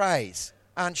them praise,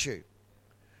 aren't you?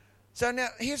 So now,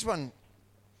 here's one.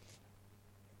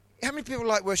 How many people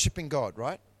like worshiping God,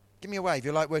 right? Give me a wave.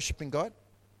 You like worshiping God?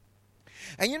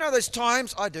 And you know there's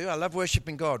times, I do, I love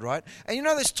worshiping God, right? And you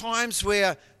know there's times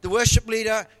where the worship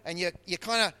leader and you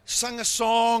kind of sing a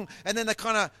song and then they're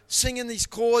kind of singing these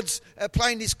chords,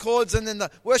 playing these chords, and then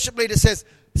the worship leader says,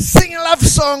 sing a love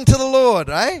song to the Lord,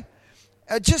 eh?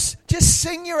 Just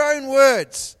sing your own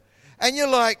words. And you're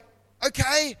like,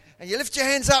 okay, and you lift your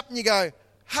hands up and you go,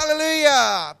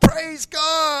 hallelujah, praise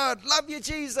God, love you,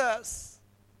 Jesus.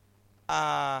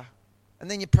 And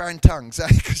then you pray in tongues,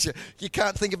 because you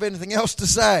can't think of anything else to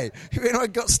say. You know, I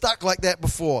got stuck like that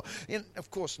before. Of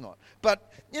course not.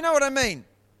 But you know what I mean.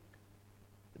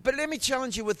 But let me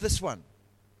challenge you with this one.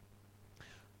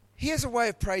 Here's a way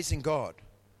of praising God.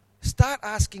 Start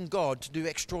asking God to do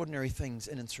extraordinary things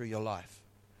in and through your life.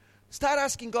 Start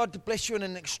asking God to bless you in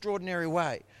an extraordinary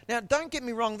way. Now, don't get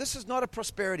me wrong. This is not a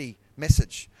prosperity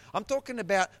message. I'm talking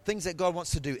about things that God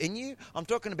wants to do in you. I'm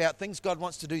talking about things God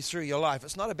wants to do through your life.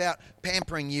 It's not about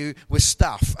pampering you with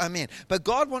stuff. Amen. But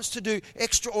God wants to do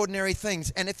extraordinary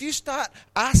things. And if you start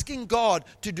asking God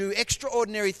to do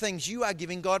extraordinary things, you are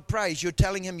giving God praise. You're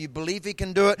telling Him you believe He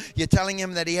can do it. You're telling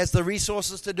Him that He has the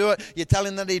resources to do it. You're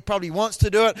telling Him that He probably wants to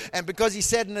do it. And because He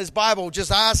said in His Bible,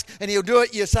 just ask and He'll do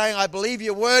it, you're saying, I believe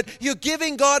your word. You're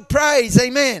giving God praise.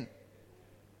 Amen.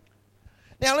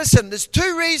 Now listen, there's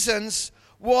two reasons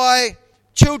why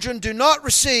children do not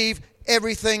receive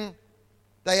everything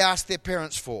they ask their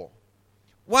parents for.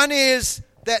 One is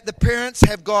that the parents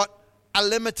have got a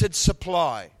limited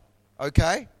supply.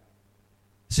 Okay?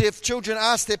 See, if children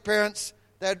ask their parents,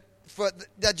 they'd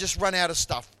just run out of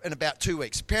stuff in about 2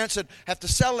 weeks. Parents would have to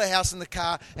sell their house and the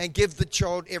car and give the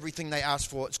child everything they asked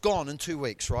for. It's gone in 2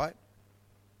 weeks, right?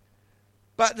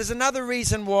 But there's another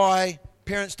reason why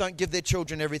parents don't give their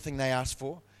children everything they ask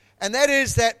for. And that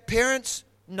is that parents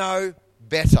know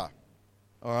better.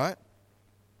 All right?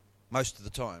 Most of the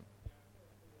time.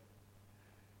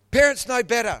 Parents know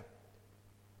better.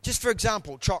 Just for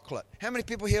example, chocolate. How many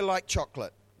people here like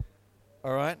chocolate?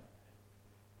 All right?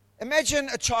 Imagine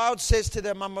a child says to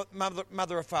their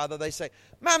mother or father, they say,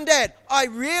 Mum, Dad, I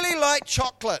really like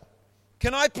chocolate.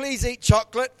 Can I please eat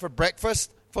chocolate for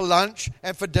breakfast, for lunch,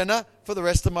 and for dinner for the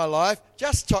rest of my life?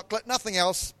 Just chocolate, nothing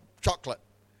else, chocolate.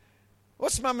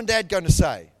 What's Mum and Dad going to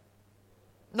say?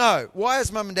 No. Why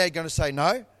is Mum and Dad going to say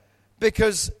no?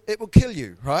 Because it will kill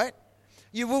you, right?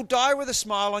 You will die with a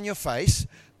smile on your face,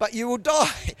 but you will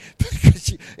die because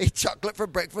you eat chocolate for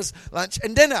breakfast, lunch,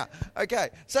 and dinner. Okay,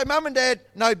 so Mum and Dad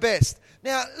know best.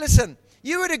 Now, listen,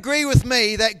 you would agree with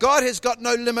me that God has got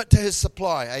no limit to His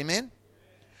supply, amen?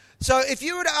 So if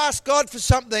you were to ask God for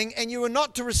something and you were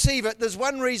not to receive it, there's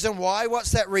one reason why.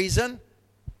 What's that reason?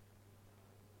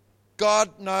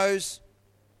 God knows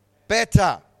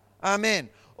better. Amen.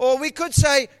 Or we could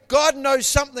say, God knows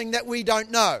something that we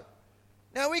don't know.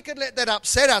 Now, we could let that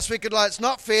upset us. We could like, it's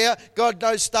not fair. God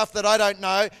knows stuff that I don't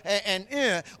know.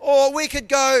 Or we could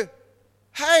go,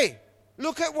 hey,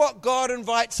 look at what God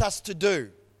invites us to do.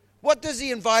 What does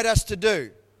He invite us to do?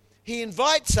 He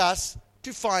invites us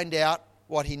to find out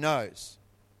what He knows.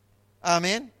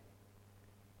 Amen.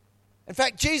 In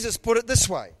fact, Jesus put it this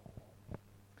way.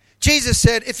 Jesus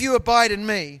said, if you abide in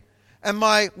me and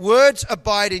my words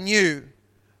abide in you,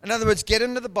 in other words, get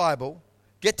into the Bible,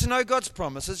 get to know God's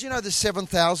promises. You know there's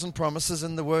 7,000 promises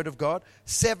in the Word of God.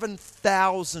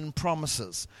 7,000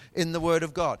 promises in the Word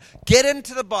of God. Get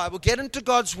into the Bible, get into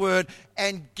God's Word,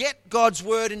 and get God's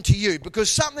Word into you. Because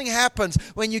something happens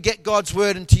when you get God's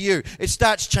Word into you. It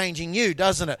starts changing you,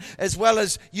 doesn't it? As well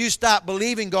as you start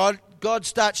believing God, God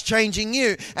starts changing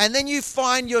you. And then you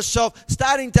find yourself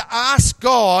starting to ask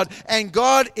God, and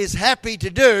God is happy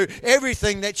to do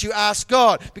everything that you ask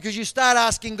God, because you start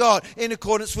asking God in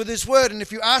accordance with His Word. And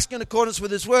if you ask in accordance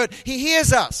with His Word, He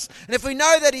hears us. And if we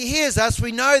know that He hears us,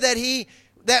 we know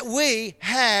that we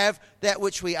have that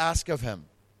which we ask of Him.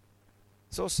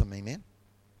 It's awesome, amen?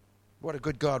 What a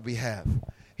good God we have.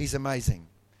 He's amazing.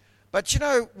 But you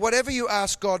know, whatever you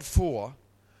ask God for,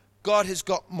 God has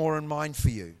got more in mind for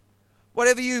you.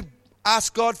 Whatever you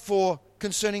ask God for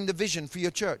concerning the vision for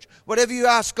your church, whatever you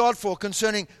ask God for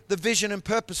concerning the vision and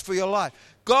purpose for your life,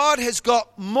 God has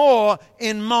got more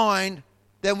in mind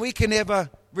than we can ever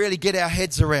really get our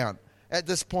heads around at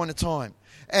this point of time.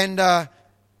 And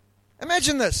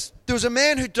imagine this. There was a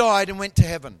man who died and went to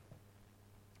heaven.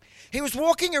 He was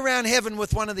walking around heaven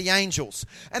with one of the angels,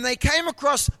 and they came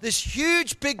across this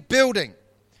huge big building.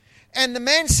 And the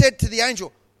man said to the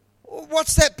angel,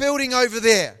 "What's that building over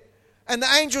there?" And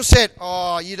the angel said,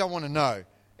 "Oh, you don't want to know."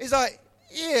 He's like,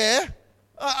 "Yeah,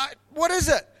 what is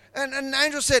it?" And the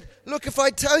angel said, "Look, if I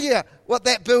tell you what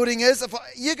that building is,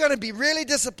 you're going to be really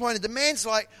disappointed." The man's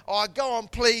like, "Oh, go on,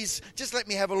 please. Just let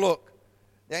me have a look."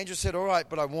 The angel said, "All right,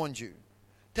 but I warned you."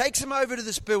 Takes him over to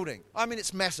this building. I mean,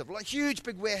 it's massive, like huge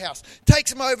big warehouse.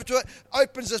 Takes him over to it,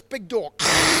 opens this big door.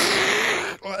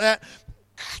 Like that.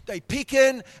 They peek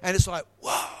in, and it's like,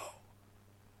 whoa.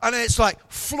 And it's like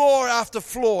floor after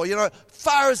floor,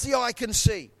 far as the eye can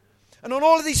see. And on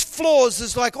all of these floors,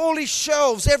 there's like all these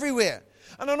shelves everywhere.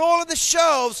 And on all of the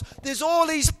shelves, there's all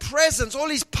these presents, all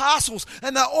these parcels,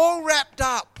 and they're all wrapped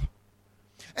up.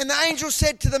 And the angel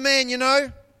said to the man,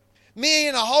 me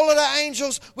and a whole lot of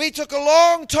angels, we took a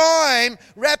long time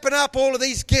wrapping up all of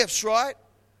these gifts, right?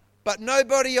 But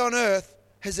nobody on earth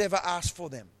has ever asked for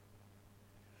them.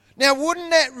 Now, wouldn't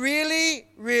that really,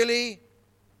 really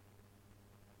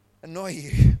annoy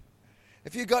you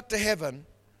if you got to heaven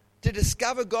to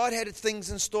discover God had things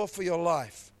in store for your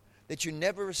life that you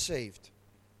never received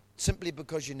simply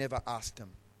because you never asked Him?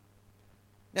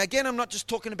 Now, again, I'm not just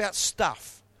talking about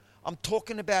stuff. I'm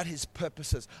talking about His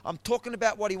purposes. I'm talking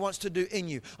about what He wants to do in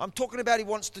you. I'm talking about what He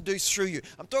wants to do through you.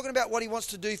 I'm talking about what He wants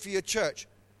to do for your church.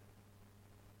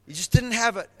 You just didn't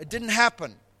have it. It didn't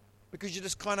happen because you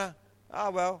just kind of,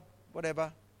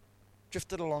 whatever,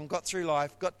 drifted along, got through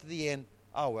life, got to the end.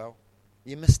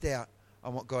 You missed out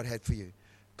on what God had for you.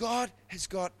 God has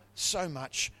got so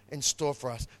much in store for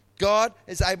us. God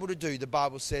is able to do, the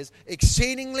Bible says,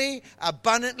 exceedingly,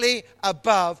 abundantly,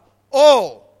 above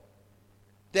all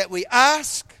that we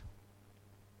ask.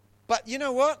 But you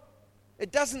know what?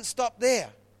 It doesn't stop there.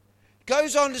 It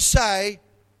goes on to say,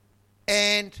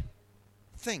 and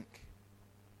think.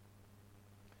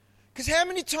 Because how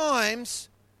many times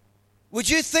would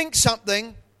you think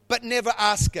something but never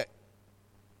ask it?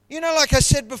 Like I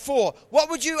said before, what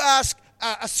would you ask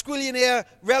a squillionaire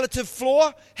relative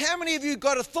for? How many of you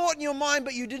got a thought in your mind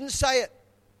but you didn't say it?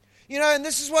 And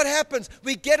this is what happens.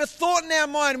 We get a thought in our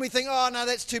mind and we think, "Oh, no,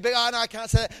 that's too big. Oh, no, I can't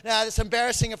say that. No, that's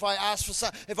embarrassing if I ask for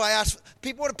something. If I ask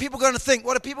people, what are people going to think?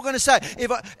 What are people going to say?"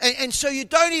 And so you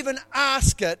don't even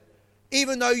ask it,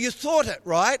 even though you thought it,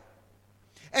 right?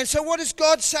 And so what is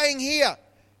God saying here?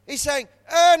 He's saying,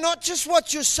 not just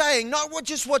what you're saying, not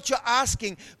just what you're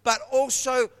asking, but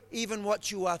also even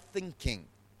what you are thinking.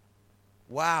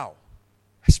 Wow.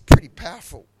 That's pretty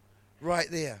powerful right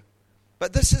there.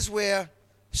 But this is where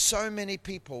so many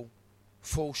people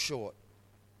fall short.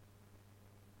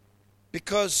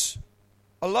 Because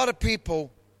a lot of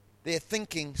people, their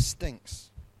thinking stinks.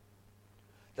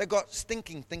 They've got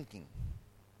stinking thinking.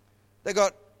 They've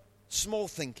got small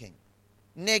thinking,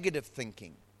 negative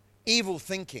thinking, evil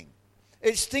thinking.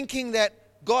 It's thinking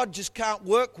that God just can't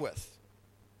work with.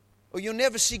 Or you'll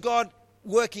never see God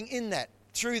working in that,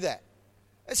 through that.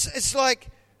 It's like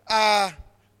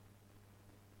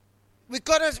we've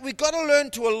got to learn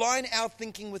to align our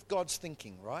thinking with God's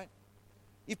thinking, right?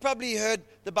 You've probably heard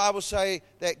the Bible say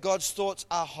that God's thoughts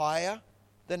are higher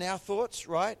than our thoughts,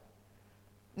 right?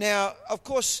 Now, of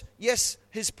course, yes,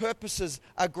 His purposes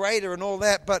are greater and all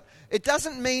that, but it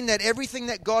doesn't mean that everything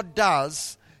that God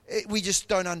does, we just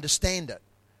don't understand it.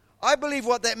 I believe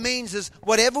what that means is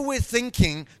whatever we're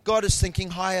thinking, God is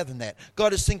thinking higher than that.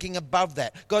 God is thinking above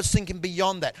that. God's thinking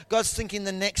beyond that. God's thinking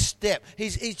the next step.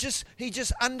 He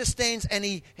just understands and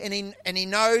he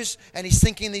knows, and He's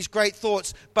thinking these great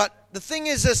thoughts. But the thing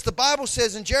is this, the Bible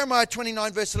says in Jeremiah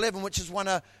 29 verse 11, which is one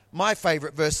of my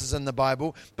favorite verses in the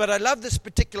Bible, but I love this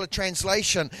particular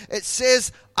translation. It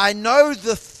says, "I know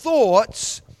the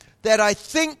thoughts that I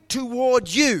think toward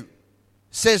you,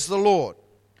 says the Lord.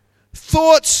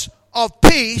 Thoughts of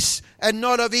peace and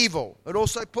not of evil." It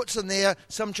also puts in there,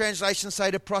 some translations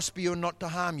say to prosper you and not to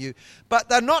harm you. But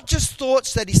they're not just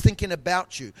thoughts that He's thinking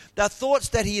about you. They're thoughts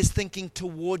that He is thinking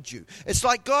toward you. It's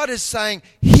like God is saying,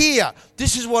 here,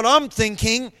 this is what I'm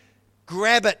thinking,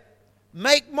 grab it.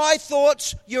 Make my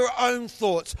thoughts your own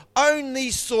thoughts. Own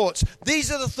these thoughts. These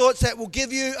are the thoughts that will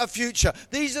give you a future.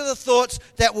 These are the thoughts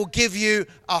that will give you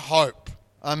a hope.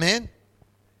 Amen?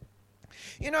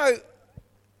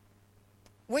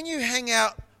 When you hang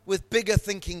out with bigger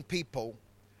thinking people,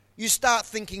 you start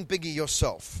thinking bigger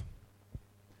yourself.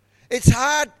 It's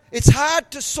hard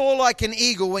to soar like an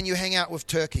eagle when you hang out with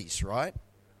turkeys, right?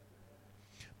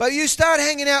 But you start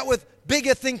hanging out with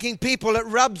bigger thinking people, it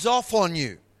rubs off on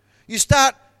you. You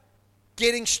start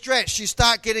getting stretched. You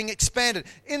start getting expanded.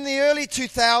 In the early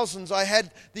 2000s, I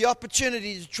had the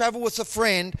opportunity to travel with a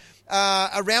friend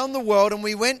around the world, and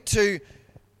we went to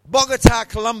Bogota,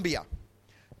 Colombia,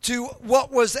 to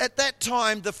what was at that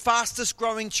time the fastest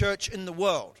growing church in the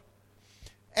world.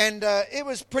 And it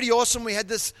was pretty awesome. We had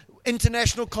this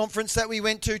international conference that we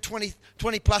went to,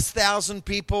 20 plus thousand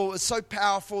people. It was so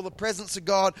powerful. The presence of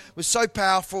God was so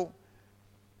powerful.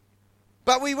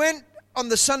 But we went on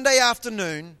the Sunday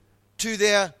afternoon to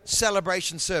their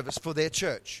celebration service for their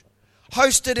church,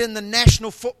 hosted in the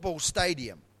National Football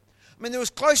Stadium. I mean, there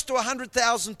was close to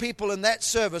 100,000 people in that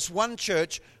service, one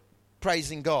church,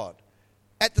 praising God.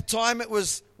 At the time, it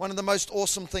was one of the most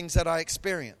awesome things that I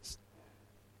experienced.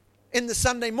 In the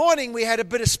Sunday morning, we had a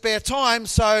bit of spare time,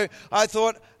 so I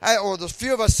thought, or the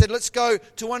few of us said, let's go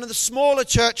to one of the smaller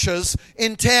churches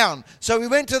in town. So we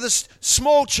went to this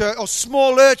small church, or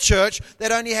smaller church,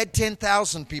 that only had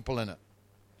 10,000 people in it.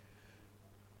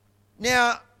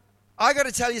 Now, I got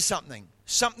to tell you something.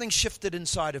 Something shifted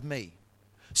inside of me.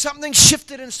 Something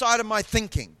shifted inside of my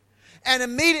thinking. And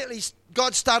immediately,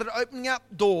 God started opening up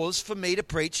doors for me to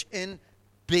preach in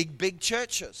big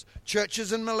churches.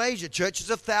 Churches in Malaysia, churches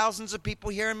of thousands of people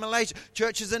here in Malaysia,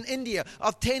 churches in India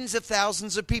of tens of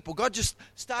thousands of people. God just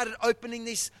started opening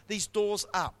these doors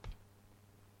up.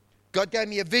 God gave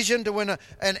me a vision to win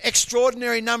an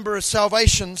extraordinary number of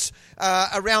salvations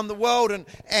around the world.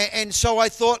 And so I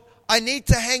thought, I need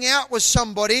to hang out with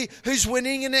somebody who's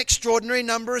winning an extraordinary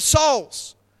number of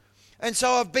souls. And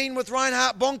so I've been with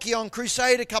Reinhard Bonnke on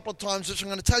crusade a couple of times, which I'm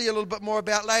going to tell you a little bit more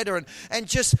about later. And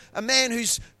just a man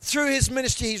who's, through his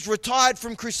ministry, he's retired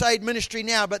from crusade ministry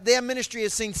now, but their ministry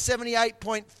has seen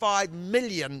 78.5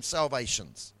 million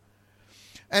salvations.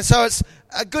 And so it's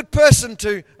a good person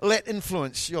to let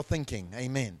influence your thinking.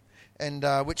 Amen. And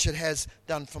which it has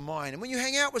done for mine. And when you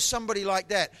hang out with somebody like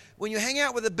that, when you hang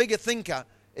out with a bigger thinker,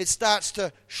 it starts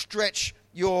to stretch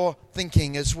your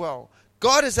thinking as well.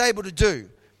 God is able to do.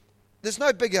 There's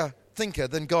no bigger thinker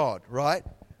than God, right?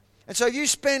 And so you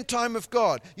spend time with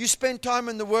God. You spend time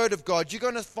in the Word of God. You're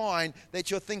going to find that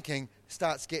your thinking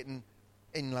starts getting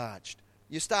enlarged.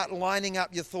 You start lining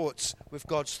up your thoughts with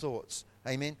God's thoughts.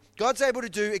 Amen. God's able to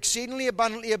do exceedingly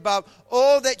abundantly above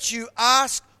all that you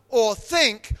ask or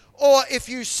think, or if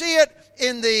you see it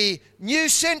in the New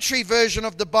Century Version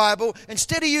of the Bible,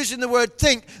 instead of using the word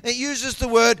think, it uses the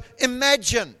word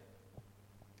imagine.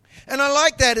 And I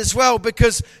like that as well,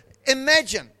 because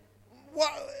imagine.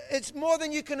 It's more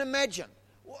than you can imagine.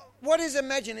 What is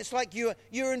imagine? It's like you're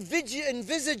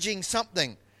envisaging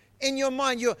something in your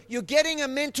mind. You're getting a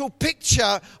mental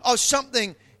picture of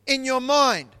something in your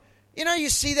mind. You know, you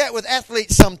see that with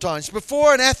athletes sometimes.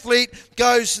 Before an athlete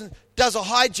goes and does a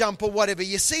high jump or whatever,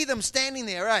 you see them standing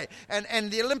there, eh? And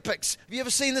the Olympics, have you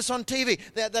ever seen this on TV?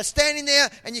 They're standing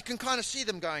there, and you can kind of see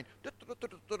them going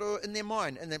in their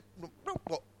mind. And then,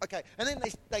 okay, and then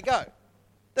they go.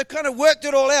 They've kind of worked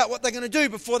it all out, what they're going to do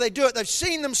before they do it. They've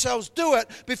seen themselves do it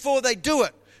before they do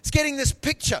it. It's getting this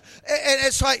picture. And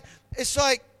it's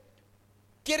like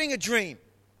getting a dream,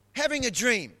 having a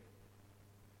dream.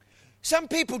 Some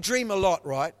people dream a lot,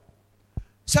 right?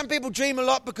 Some people dream a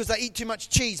lot because they eat too much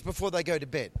cheese before they go to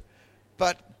bed.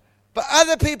 But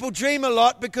other people dream a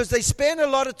lot because they spend a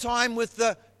lot of time with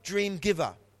the dream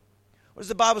giver. What does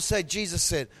the Bible say? Jesus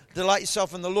said, delight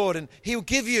yourself in the Lord and He'll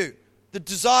give you the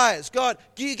desires. God,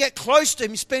 you get close to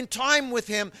Him, you spend time with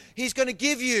Him, He's going to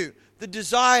give you the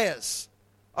desires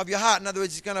of your heart. In other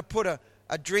words, He's going to put a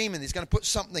dream in. He's going to put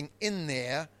something in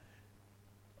there.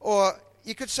 Or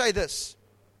you could say this.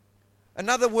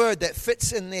 Another word that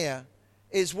fits in there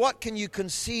is, what can you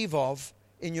conceive of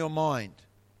in your mind?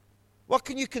 What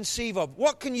can you conceive of?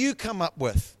 What can you come up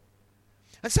with?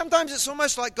 And sometimes it's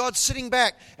almost like God's sitting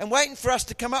back and waiting for us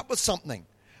to come up with something.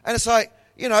 And it's like,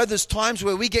 you know, there's times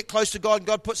where we get close to God and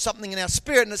God puts something in our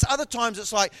spirit. And there's other times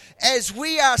it's like, as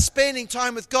we are spending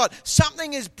time with God,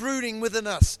 something is brooding within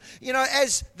us. You know,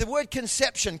 as the word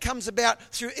conception comes about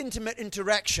through intimate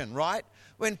interaction, right?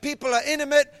 When people are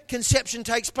intimate, conception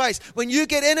takes place. When you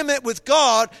get intimate with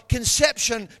God,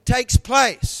 conception takes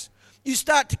place. You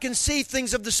start to conceive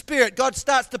things of the Spirit. God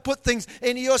starts to put things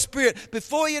into your spirit.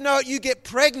 Before you know it, you get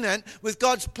pregnant with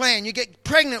God's plan. You get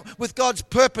pregnant with God's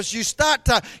purpose. You start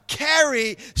to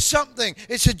carry something.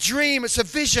 It's a dream. It's a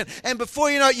vision. And before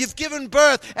you know it, you've given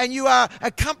birth and you are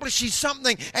accomplishing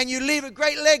something and you leave a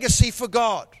great legacy for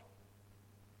God.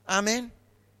 Amen.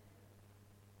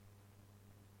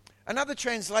 Another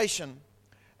translation,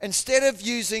 instead of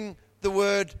using the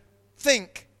word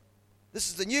think, this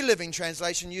is the New Living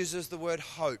Translation, uses the word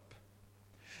hope.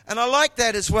 And I like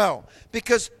that as well,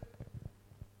 because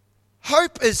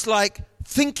hope is like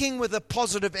thinking with a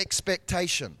positive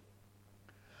expectation.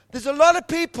 There's a lot of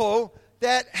people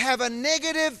that have a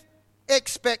negative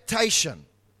expectation.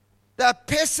 They're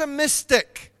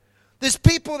pessimistic. There's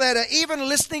people that are even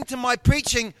listening to my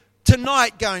preaching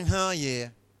tonight going, oh yeah.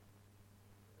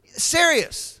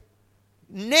 Serious.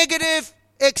 Negative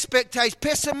expectation.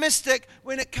 Pessimistic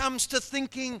when it comes to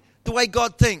thinking the way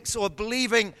God thinks or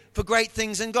believing for great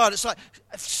things in God. It's like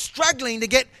struggling to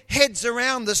get heads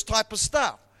around this type of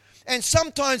stuff. And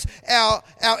sometimes our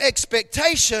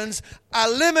expectations are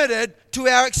limited to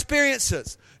our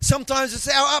experiences. Sometimes it's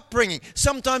our upbringing.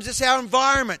 Sometimes it's our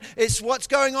environment. It's what's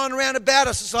going on around about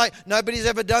us. It's like, nobody's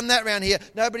ever done that around here.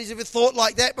 Nobody's ever thought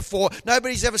like that before.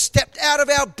 Nobody's ever stepped out of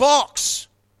our box.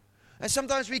 And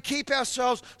sometimes we keep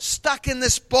ourselves stuck in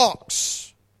this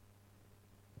box.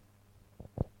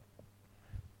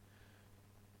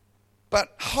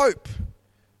 But hope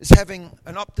is having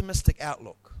an optimistic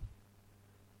outlook.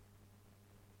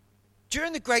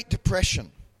 During the Great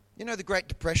Depression, you know the Great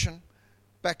Depression?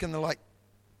 Back in the late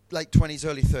 20s,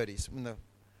 early 30s, when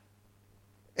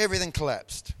everything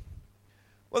collapsed.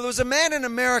 Well, there was a man in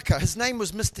America, his name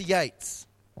was Mr. Yates.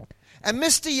 And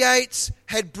Mr. Yates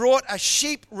had brought a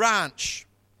sheep ranch.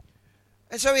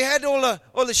 And so he had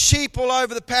all the sheep all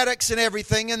over the paddocks and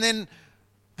everything, and then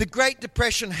the Great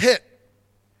Depression hit.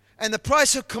 And the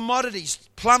price of commodities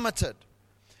plummeted.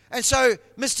 And so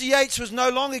Mr. Yates was no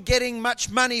longer getting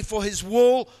much money for his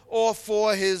wool or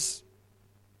for his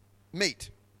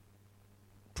meat.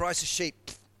 Price of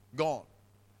sheep, gone.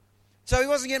 So he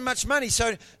wasn't getting much money.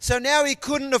 So now he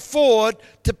couldn't afford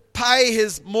to pay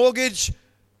his mortgage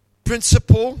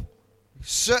principal,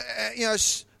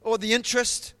 or the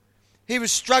interest. He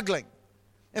was struggling.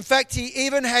 In fact, he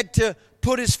even had to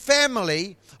put his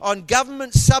family on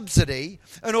government subsidy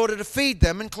in order to feed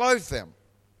them and clothe them.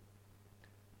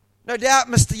 No doubt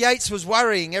Mr. Yates was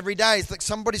worrying every day. It's like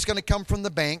somebody's going to come from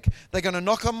the bank, they're going to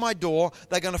knock on my door,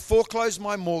 they're going to foreclose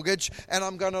my mortgage, and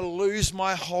I'm going to lose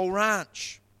my whole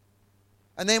ranch.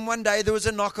 And then one day there was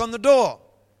a knock on the door.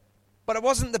 But it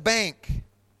wasn't the bank.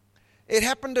 It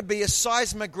happened to be a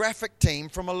seismographic team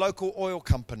from a local oil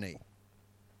company.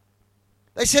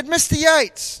 They said, Mr.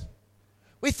 Yates,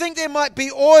 we think there might be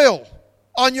oil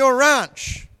on your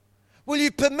ranch. Will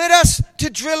you permit us to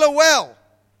drill a well?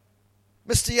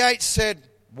 Mr. Yates said,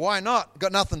 why not?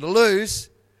 Got nothing to lose.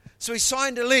 So he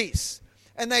signed a lease.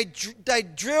 And they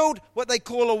drilled what they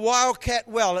call a wildcat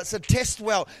well. It's a test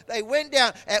well. They went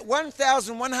down at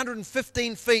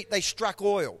 1,115 feet. They struck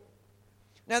oil.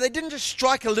 Now, they didn't just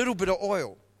strike a little bit of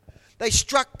oil. They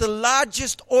struck the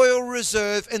largest oil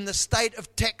reserve in the state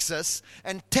of Texas.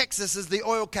 And Texas is the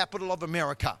oil capital of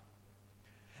America.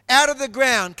 Out of the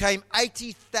ground came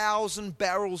 80,000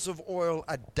 barrels of oil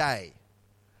a day.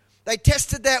 They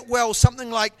tested that well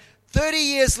something like 30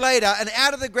 years later, and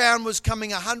out of the ground was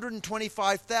coming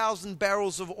 125,000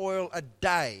 barrels of oil a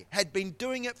day. Had been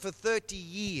doing it for 30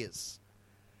 years.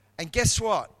 And guess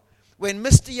what? When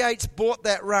Mr. Yates bought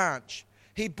that ranch,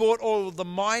 he bought all of the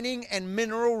mining and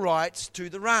mineral rights to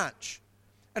the ranch.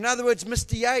 In other words,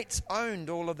 Mr. Yates owned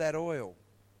all of that oil.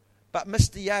 But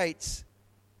Mr. Yates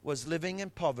was living in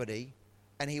poverty,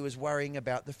 and he was worrying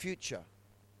about the future.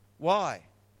 Why?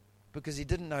 Because he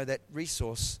didn't know that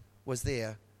resource was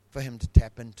there for him to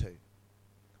tap into.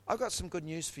 I've got some good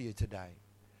news for you today.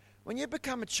 When you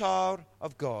become a child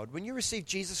of God, when you receive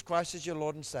Jesus Christ as your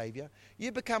Lord and Savior,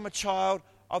 you become a child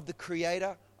of the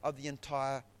Creator of the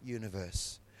entire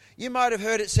universe. You might have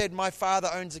heard it said, my Father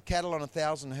owns the cattle on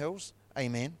 1,000 hills.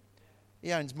 Amen.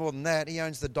 He owns more than that. He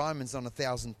owns the diamonds on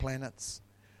 1,000 planets.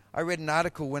 I read an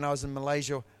article when I was in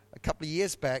Malaysia a couple of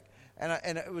years back,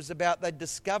 and it was about they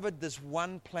discovered this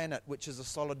one planet which is a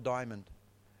solid diamond.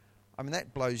 I mean,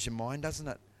 that blows your mind, doesn't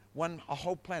it? A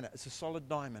whole planet, it's a solid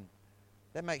diamond.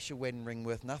 That makes your wedding ring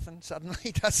worth nothing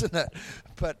suddenly, doesn't it?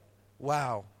 But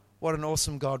wow, what an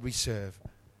awesome God we serve.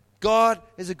 God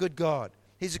is a good God.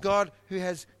 He's a God who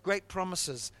has great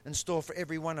promises in store for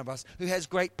every one of us, who has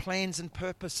great plans and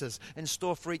purposes in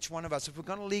store for each one of us. If we're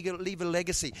going to leave a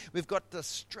legacy, we've got to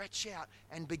stretch out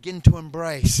and begin to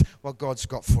embrace what God's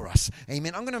got for us.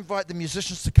 Amen. I'm going to invite the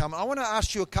musicians to come. I want to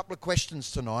ask you a couple of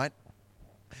questions tonight,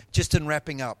 just in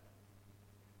wrapping up.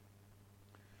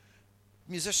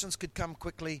 Musicians could come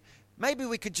quickly. Maybe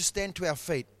we could just stand to our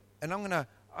feet, and I'm going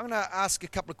to ask a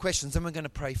couple of questions, and we're going to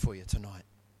pray for you tonight.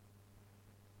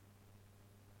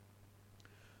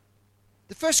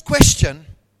 The first question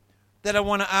that I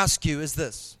want to ask you is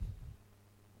this.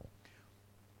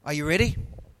 Are you ready?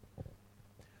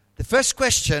 The first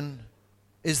question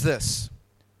is this.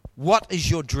 What is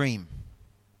your dream?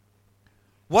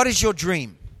 What is your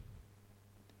dream?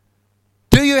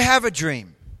 Do you have a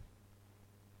dream?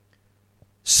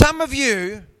 Some of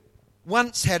you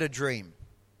once had a dream,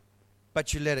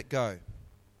 but you let it go.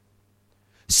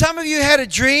 Some of you had a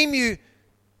dream,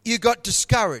 you got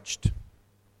discouraged.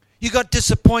 You got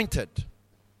disappointed.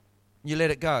 You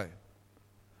let it go.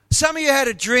 Some of you had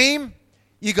a dream,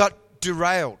 you got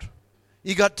derailed.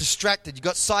 You got distracted. You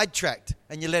got sidetracked,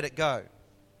 and you let it go.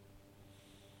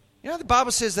 You know, the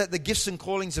Bible says that the gifts and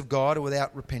callings of God are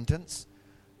without repentance.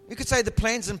 You could say the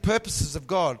plans and purposes of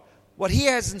God, what He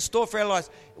has in store for our lives,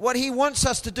 what He wants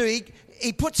us to do,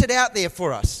 He puts it out there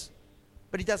for us,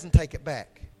 but He doesn't take it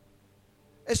back.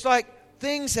 It's like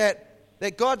things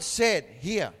that God said,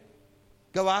 here,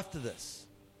 go after this.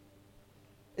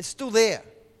 It's still there.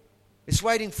 It's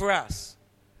waiting for us.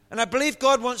 And I believe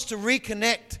God wants to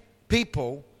reconnect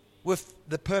people with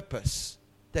the purpose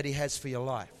that He has for your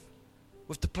life,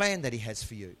 with the plan that He has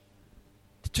for you.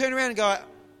 To turn around and go,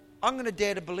 I'm going to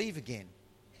dare to believe again.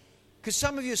 Because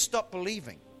some of you have stopped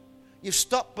believing. You've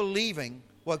stopped believing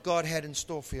what God had in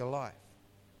store for your life.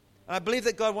 And I believe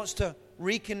that God wants to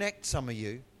reconnect some of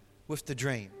you with the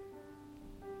dream.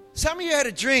 Some of you had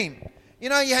a dream. You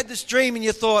know, you had this dream and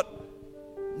you thought,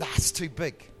 nah, it's too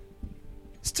big.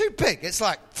 It's too big. It's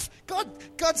like,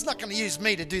 God's not going to use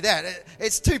me to do that.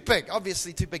 It's too big.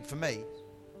 Obviously too big for me.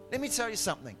 Let me tell you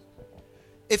something.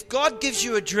 If God gives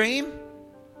you a dream,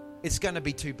 it's going to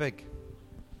be too big.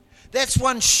 That's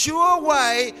one sure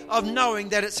way of knowing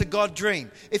that it's a God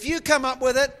dream. If you come up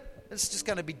with it, it's just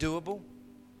going to be doable.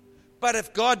 But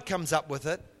if God comes up with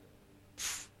it,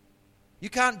 you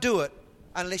can't do it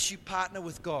unless you partner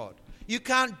with God. You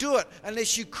can't do it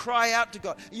unless you cry out to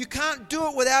God. You can't do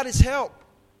it without His help.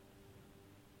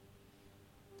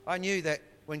 I knew that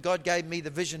when God gave me the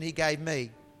vision He gave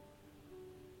me,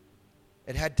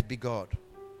 it had to be God.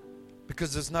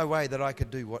 Because there's no way that I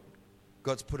could do what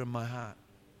God's put in my heart.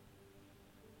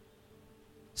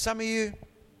 Some of you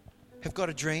have got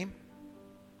a dream.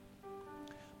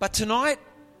 But tonight,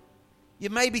 you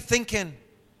may be thinking,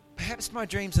 perhaps my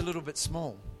dream's a little bit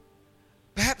small.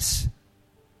 Perhaps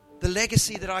the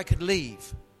legacy that I could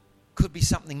leave could be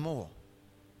something more.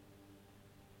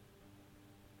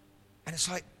 And it's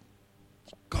like,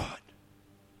 God,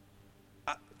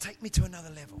 take me to another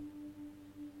level.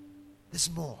 There's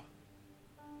more.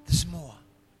 There's more.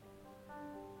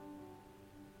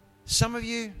 Some of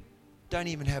you don't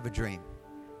even have a dream.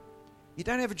 You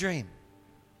don't have a dream.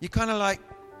 You're kind of like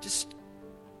just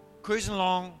cruising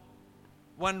along,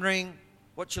 wondering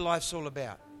what your life's all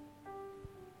about.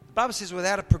 The Bible says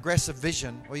without a progressive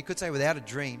vision, or you could say without a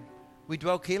dream, we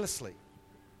dwell carelessly.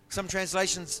 Some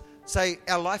translations say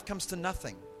our life comes to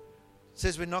nothing. It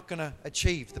says we're not going to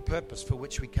achieve the purpose for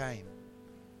which we came.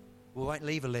 We won't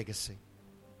leave a legacy.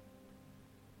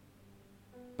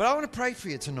 But I want to pray for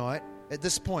you tonight at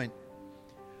this point.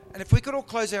 And if we could all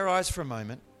close our eyes for a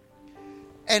moment.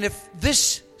 And if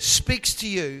this speaks to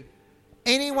you,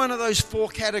 any one of those 4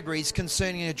 categories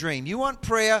concerning a dream. You want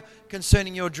prayer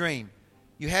concerning your dream.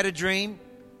 You had a dream,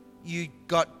 you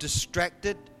got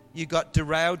distracted, you got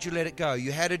derailed, you let it go.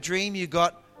 You had a dream, you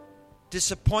got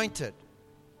disappointed.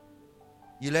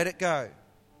 You let it go.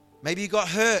 Maybe you got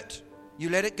hurt, you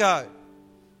let it go.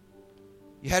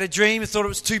 You had a dream, you thought it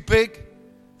was too big,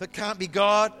 that can't be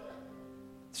God,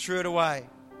 threw it away.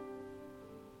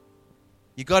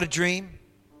 You got a dream,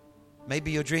 maybe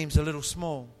your dream's a little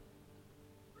small.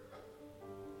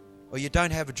 Or you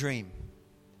don't have a dream,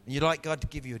 and you'd like God to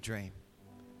give you a dream.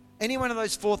 Any one of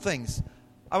those 4 things,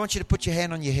 I want you to put your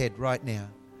hand on your head right now.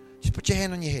 Just put your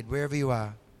hand on your head wherever you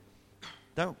are.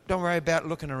 Don't worry about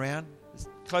looking around. Just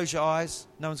close your eyes.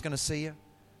 No one's going to see you.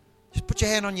 Just put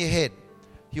your hand on your head.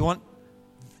 If you want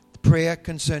prayer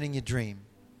concerning your dream.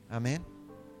 Amen.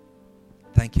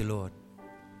 Thank you, Lord.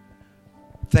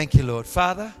 Thank you, Lord.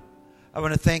 Father, I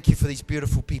want to thank you for these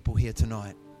beautiful people here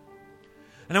tonight.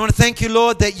 And I want to thank you,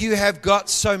 Lord, that you have got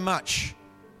so much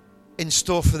in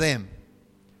store for them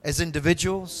as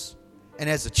individuals and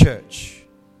as a church.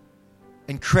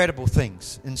 Incredible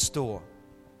things in store.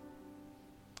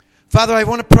 Father, I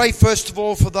want to pray first of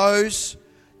all for those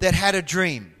that had a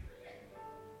dream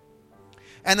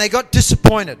and they got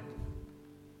disappointed.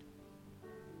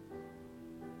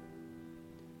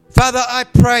 Father, I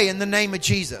pray in the name of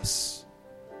Jesus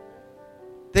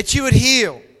that you would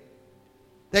heal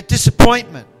that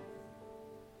disappointment.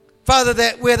 Father,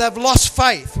 that where they've lost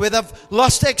faith, where they've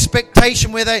lost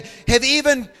expectation, where they have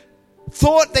even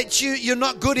thought that you're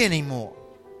not good anymore.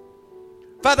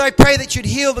 Father, I pray that you'd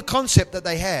heal the concept that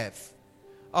they have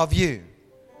of you.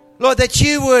 Lord, that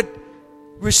you would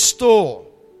restore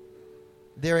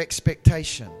their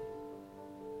expectation.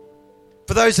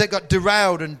 For those that got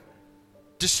derailed and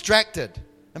distracted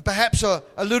and perhaps are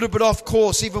a little bit off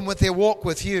course even with their walk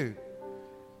with you,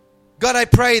 God, I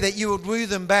pray that you would woo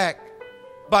them back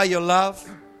by your love,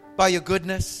 by your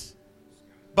goodness,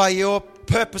 by your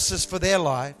purposes for their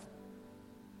life,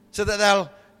 so that they'll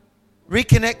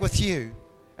reconnect with you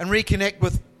and reconnect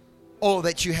with all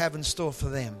that you have in store for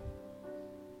them.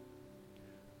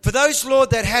 For those,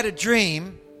 Lord, that had a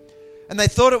dream and they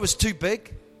thought it was too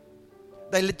big,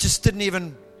 they just didn't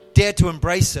even dare to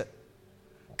embrace it.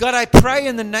 God, I pray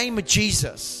in the name of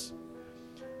Jesus,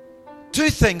 two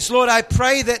things. Lord, I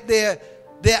pray that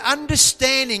their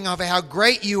understanding of how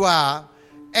great you are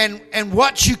and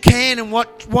what you can and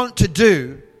what you want to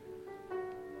do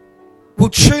will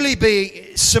truly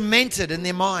be cemented in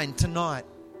their mind tonight.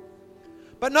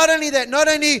 But not only that, not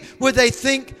only would they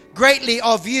think greatly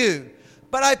of you,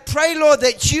 but I pray, Lord,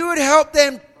 that you would help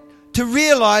them to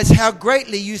realize how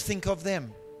greatly you think of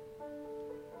them.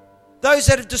 Those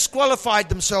that have disqualified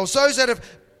themselves, those that have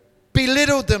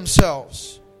belittled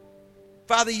themselves.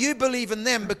 Father, you believe in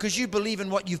them because you believe in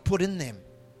what you've put in them.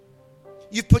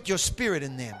 You've put your spirit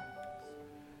in them.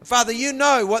 Father, you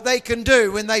know what they can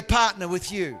do when they partner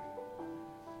with you.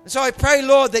 And so I pray,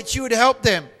 Lord, that you would help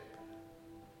them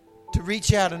to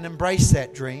reach out and embrace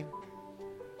that dream.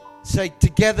 Say,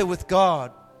 together with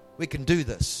God, we can do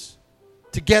this.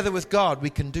 Together with God, we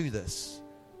can do this.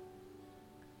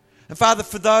 And Father,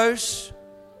 for those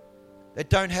that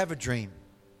don't have a dream,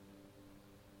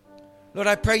 Lord,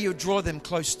 I pray you'll draw them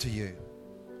close to you,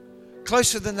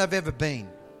 closer than they've ever been.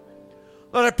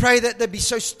 Lord, I pray that they'd be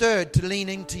so stirred to lean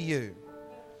into you,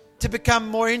 to become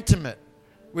more intimate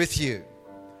with you,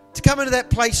 to come into that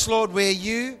place, Lord, where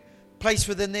you place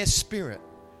within their spirit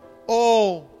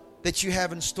all that you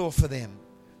have in store for them,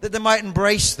 that they might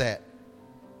embrace that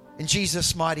in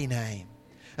Jesus' mighty name.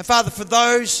 And Father, for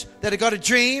those that have got a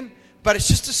dream, but it's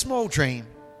just a small dream,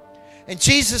 in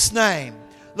Jesus' name,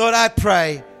 Lord, I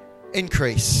pray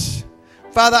increase.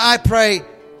 Father, I pray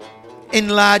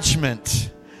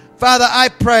enlargement. Father, I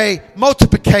pray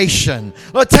multiplication.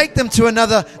 Lord, take them to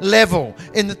another level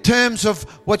in the terms of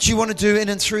what you want to do in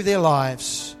and through their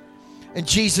lives. In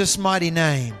Jesus' mighty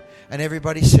name. And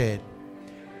everybody said,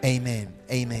 amen.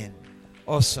 Amen.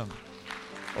 Awesome.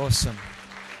 Awesome.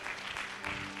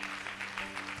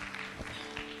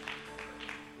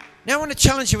 Now I want to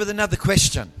challenge you with another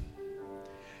question.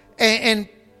 And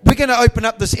we're going to open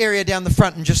up this area down the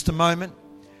front in just a moment.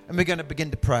 And we're going to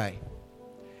begin to pray.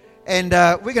 And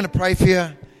we're going to pray for you.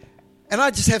 And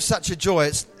I just have such a joy.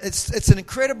 It's an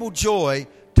incredible joy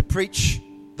to preach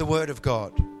the Word of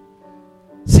God.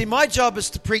 See, my job is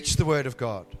to preach the Word of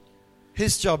God.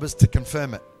 His job is to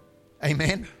confirm it.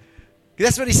 Amen.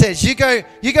 That's what he says. You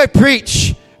go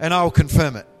preach and I will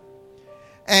confirm it.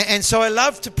 And so I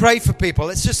love to pray for people.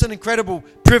 It's just an incredible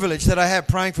privilege that I have,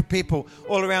 praying for people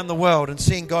all around the world and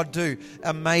seeing God do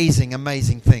amazing,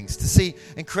 amazing things. To see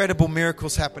incredible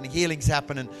miracles happen, healings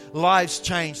happen, and lives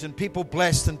changed, and people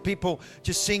blessed, and people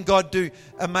just seeing God do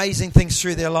amazing things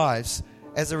through their lives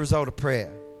as a result of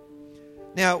prayer.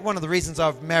 Now, one of the reasons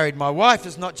I've married my wife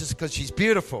is not just because she's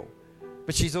beautiful,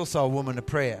 but she's also a woman of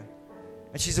prayer.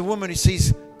 And she's a woman who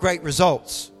sees great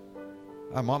results.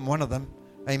 I'm one of them.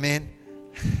 Amen.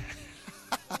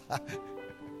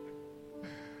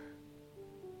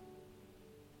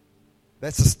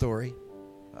 That's a story.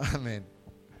 Amen.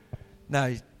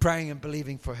 No, praying and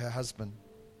believing for her husband.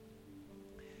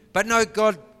 But no,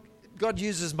 God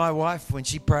uses my wife when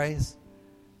she prays.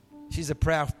 She's a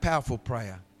powerful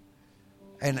prayer.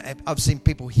 And I've seen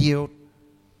people healed,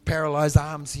 paralyzed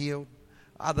arms healed,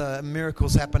 other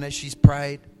miracles happen as she's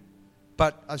prayed.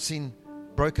 But I've seen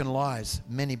broken lives,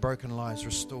 many broken lives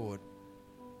restored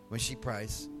when she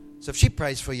prays. So if she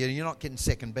prays for you, you're not getting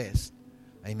second best.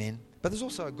 Amen. But there's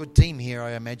also a good team here,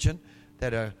 I imagine,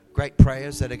 that are great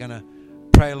prayers that are going to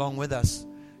pray along with us.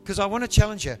 Because I want to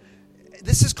challenge you.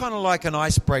 This is kind of like an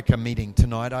icebreaker meeting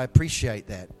tonight. I appreciate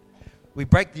that. We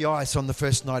break the ice on the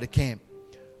first night of camp.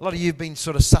 A lot of you have been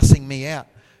sort of sussing me out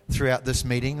throughout this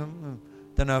meeting.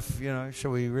 Don't know if,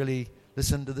 shall we really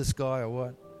listen to this guy or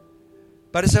what?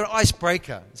 But it's an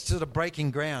icebreaker. It's sort of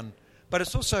breaking ground. But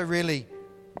it's also really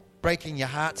breaking your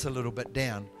hearts a little bit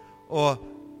down. Or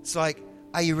it's like,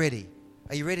 are you ready?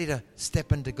 Are you ready to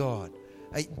step into God?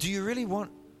 Do you really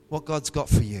want what God's got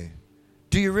for you?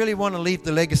 Do you really want to leave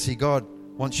the legacy God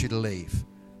wants you to leave?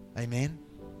 Amen.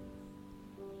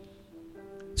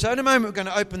 So in a moment, we're going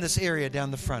to open this area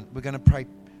down the front. We're going to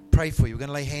pray for you. We're going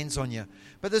to lay hands on you.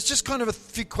 But there's just kind of a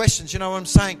few questions. You know what I'm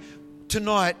saying?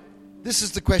 Tonight, this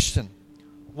is the question.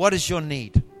 What is your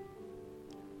need?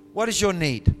 What is your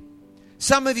need?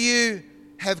 Some of you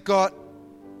have got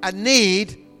a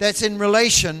need that's in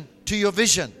relation to your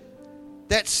vision.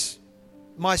 That's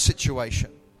my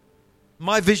situation.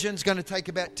 My vision's going to take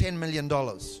about $10 million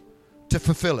to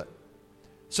fulfill it.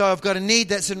 So I've got a need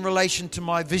that's in relation to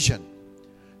my vision.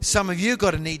 Some of you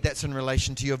got a need that's in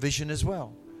relation to your vision as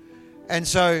well. And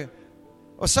so,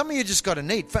 or some of you just got a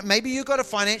need. Maybe you got a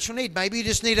financial need. Maybe you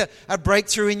just need a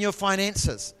breakthrough in your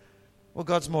finances. Well,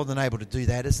 God's more than able to do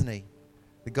that, isn't He?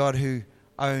 The God who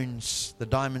owns the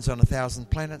diamonds on 1,000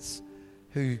 planets,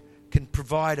 who can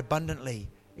provide abundantly,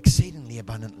 exceedingly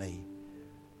abundantly,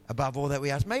 above all that we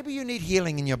ask. Maybe you need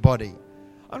healing in your body.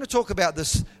 I'm going to talk about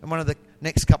this in one of the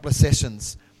next couple of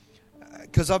sessions,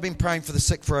 because I've been praying for the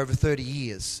sick for over 30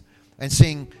 years and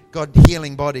seeing God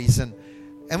healing bodies, and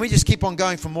we just keep on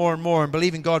going for more and more and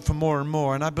believing God for more and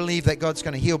more. And I believe that God's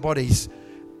going to heal bodies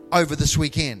over this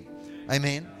weekend,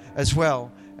 amen, as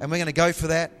well. And we're going to go for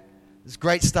that. There's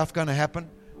great stuff going to happen.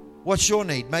 What's your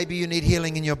need? Maybe you need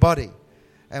healing in your body,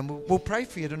 and we'll pray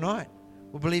for you tonight.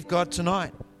 We'll believe God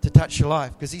tonight to touch your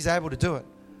life, because He's able to do it.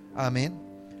 Amen.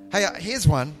 Hey, here's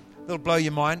one that'll blow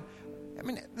your mind. I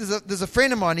mean, there's a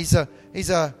friend of mine. He's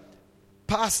a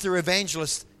pastor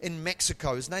evangelist in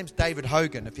Mexico. His name's David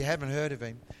Hogan, if you haven't heard of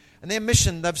him. And their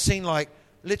mission, they've seen like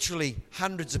literally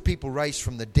hundreds of people raised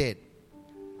from the dead.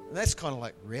 And that's kind of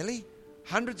like, really?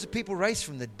 Hundreds of people raised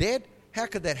from the dead? How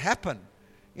could that happen?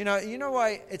 You know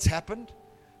why it's happened?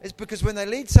 It's because when they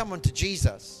lead someone to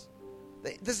Jesus,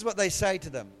 this is what they say to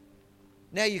them.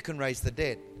 Now you can raise the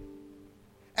dead.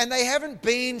 And they haven't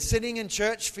been sitting in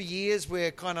church for years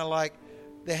where kind of like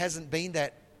there hasn't been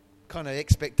that kind of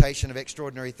expectation of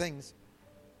extraordinary things.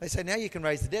 They say, now you can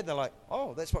raise the dead. They're like,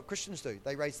 oh, that's what Christians do.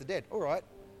 They raise the dead. All right.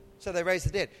 So they raise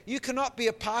the dead. You cannot be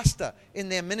a pastor in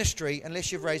their ministry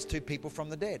unless you've raised 2 people from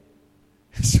the dead.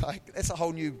 It's like, that's a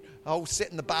whole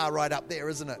setting the bar right up there,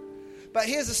 isn't it? But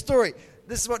here's a story.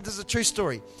 This is a true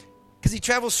story. Because he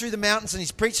travels through the mountains and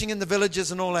he's preaching in the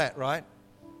villages and all that, right?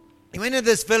 He went into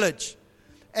this village.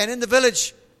 And in the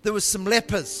village, there was some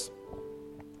lepers.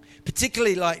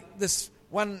 Particularly like this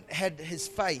one had his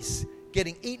face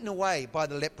getting eaten away by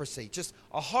the leprosy. Just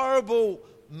a horrible,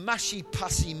 mushy,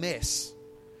 pussy mess.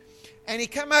 And he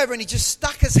came over and he just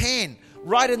stuck his hand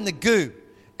right in the goo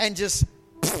and just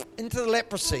into the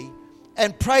leprosy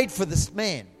and prayed for this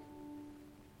man.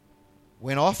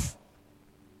 Went off.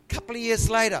 A couple of years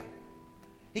later,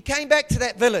 he came back to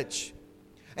that village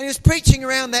and he was preaching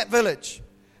around that village.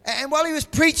 And while he was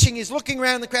preaching, he's looking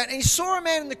around the crowd and he saw a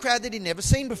man in the crowd that he'd never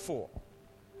seen before.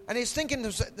 And he's thinking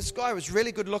this guy was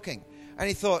really good looking. And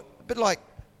he thought, a bit like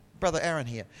Brother Aaron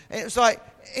here. And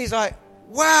he's like,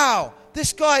 wow,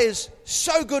 this guy is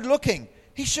so good looking.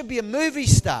 He should be a movie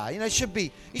star. He should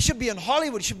be in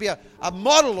Hollywood. He should be a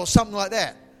model or something like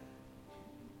that.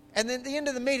 And then at the end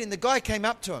of the meeting, the guy came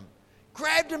up to him,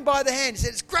 grabbed him by the hand. He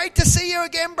said, it's great to see you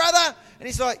again, brother. And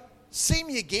he's like, see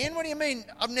me again? What do you mean?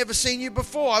 I've never seen you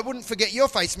before. I wouldn't forget your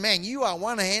face. Man, you are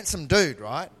one handsome dude,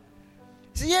 right?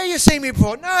 He said, yeah, you've seen me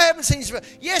before. No, I haven't seen you before.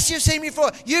 Yes, you've seen me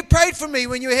before. You prayed for me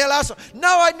when you were here last time. No,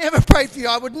 I never prayed for you.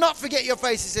 I would not forget your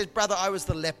face. He says, brother, I was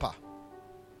the leper.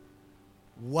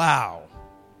 Wow.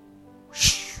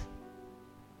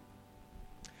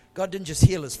 God didn't just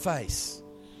heal his face.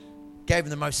 Gave him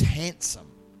the most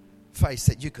handsome face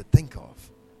that you could think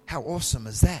of. How awesome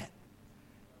is that?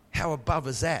 How above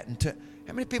is that?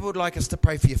 How many people would like us to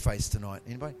pray for your face tonight?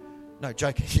 Anybody? No,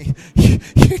 joking.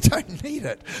 You don't need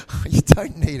it. You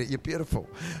don't need it. You're beautiful.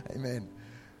 Amen.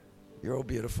 You're all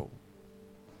beautiful.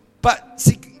 But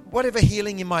see, whatever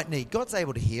healing you might need, God's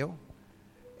able to heal.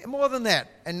 And more than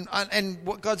that, and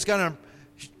what God's going to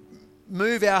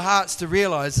move our hearts to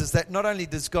realize is that not only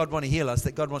does God want to heal us,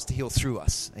 that God wants to heal through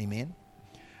us. Amen.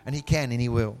 And He can and He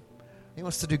will. He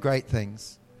wants to do great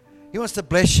things. He wants to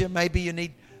bless you. Maybe you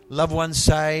need loved ones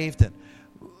saved. And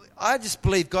I just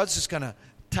believe God's just going to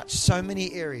touch so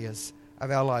many areas of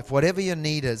our life. Whatever your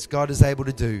need is, God is able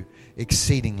to do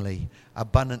exceedingly,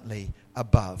 abundantly,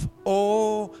 above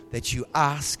all that you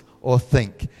ask or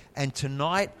think. And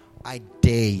tonight, I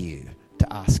dare you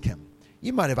to ask Him.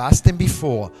 You might have asked Him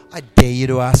before. I dare you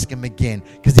to ask Him again,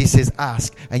 because He says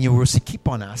ask, and you will also keep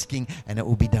on asking, and it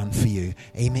will be done for you.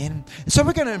 Amen. So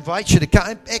we're going to invite you to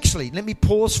come. Actually, let me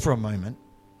pause for a moment.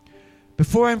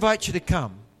 Before I invite you to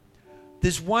come,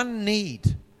 there's one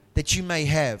need that you may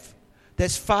have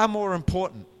that's far more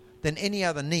important than any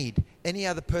other need any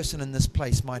other person in this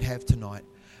place might have tonight.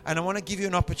 And I want to give you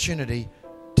an opportunity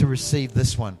to receive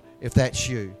this one, if that's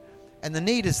you. And the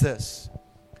need is this.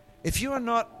 If you are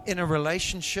not in a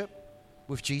relationship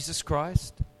with Jesus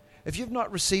Christ, if you've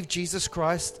not received Jesus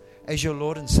Christ as your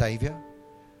Lord and Savior,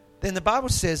 then the Bible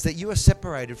says that you are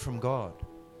separated from God.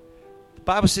 The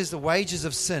Bible says the wages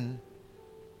of sin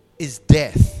is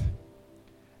death.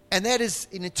 And that is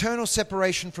an eternal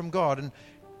separation from God. And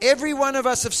every one of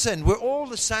us have sinned. We're all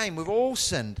the same. We've all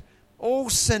sinned. All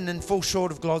sin and fall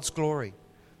short of God's glory.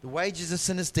 The wages of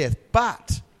sin is death.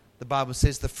 But the Bible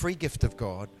says the free gift of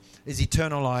God is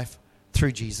eternal life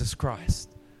through Jesus Christ.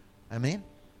 Amen?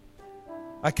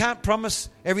 I can't promise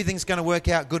everything's going to work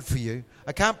out good for you.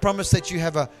 I can't promise that you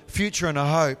have a future and a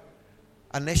hope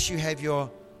unless you have your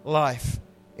life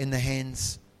in the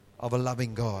hands of a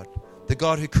loving God. The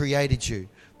God who created you.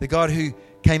 The God who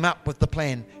came up with the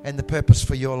plan and the purpose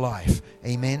for your life.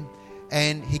 Amen?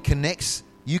 And He connects.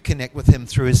 You connect with Him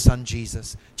through His Son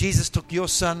Jesus. Jesus took your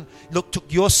sin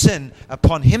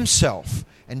upon Himself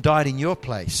and died in your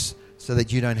place so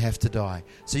that you don't have to die.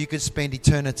 So you could spend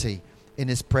eternity in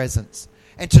His presence.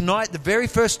 And tonight, the very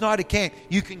first night of camp,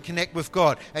 you can connect with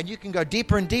God. And you can go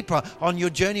deeper and deeper on your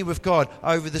journey with God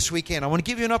over this weekend. I want to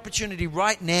give you an opportunity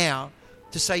right now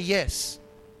to say yes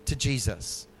to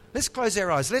Jesus. Let's close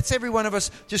our eyes. Let's every one of us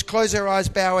just close our eyes,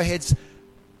 bow our heads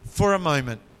for a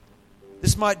moment.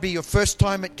 This might be your first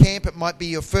time at camp. It might be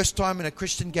your first time in a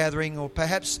Christian gathering. Or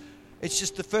perhaps it's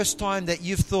just the first time that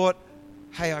you've thought,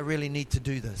 hey, I really need to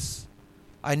do this.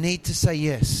 I need to say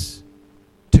yes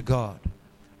to God.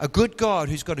 A good God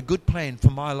who's got a good plan for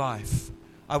my life.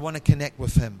 I want to connect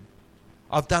with Him.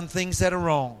 I've done things that are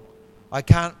wrong. I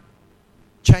can't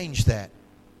change that.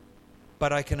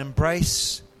 But I can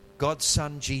embrace God's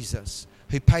Son, Jesus,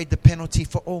 who paid the penalty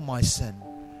for all my sin.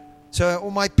 So all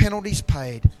my penalties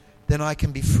paid, then I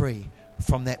can be free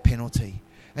from that penalty.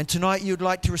 And tonight you'd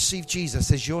like to receive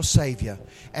Jesus as your Savior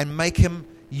and make Him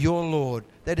your Lord.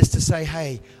 That is to say,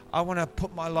 hey, I want to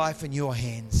put my life in your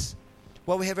hands.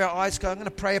 While we have our eyes closed, I'm going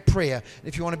to pray a prayer.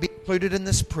 If you want to be included in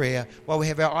this prayer, while we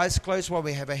have our eyes closed, while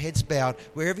we have our heads bowed,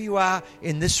 wherever you are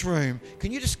in this room,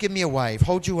 can you just give me a wave?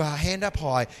 Hold your hand up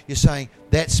high. You're saying,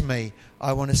 that's me.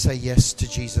 I want to say yes to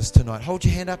Jesus tonight. Hold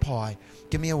your hand up high.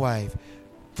 Give me a wave.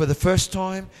 For the first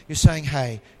time, you're saying,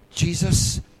 hey,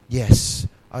 Jesus, yes,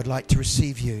 I'd like to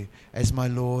receive you as my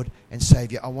Lord and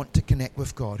Savior. I want to connect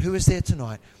with God. Who is there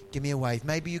tonight? Give me a wave.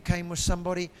 Maybe you came with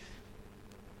somebody.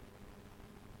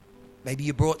 Maybe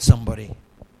you brought somebody.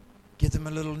 Give them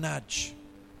a little nudge.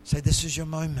 Say, this is your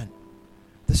moment.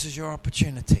 This is your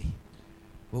opportunity.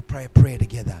 We'll pray a prayer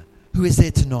together. Who is there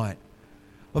tonight?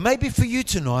 Well, maybe for you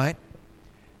tonight,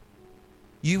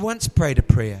 you once prayed a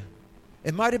prayer.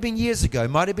 It might have been years ago.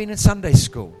 It might have been in Sunday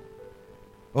school.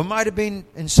 Or it might have been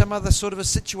in some other sort of a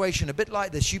situation, a bit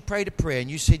like this. You prayed a prayer and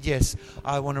you said, yes,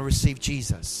 I want to receive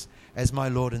Jesus as my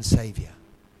Lord and Savior.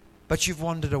 But you've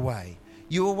wandered away.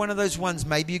 You were one of those ones,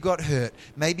 maybe you got hurt,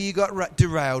 maybe you got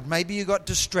derailed, maybe you got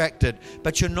distracted,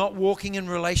 but you're not walking in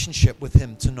relationship with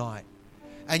Him tonight.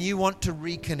 And you want to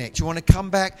reconnect. You want to come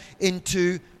back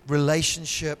into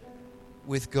relationship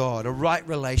with God, a right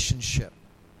relationship.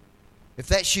 If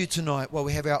that's you tonight, while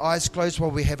we have our eyes closed,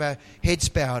 while we have our heads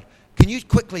bowed, can you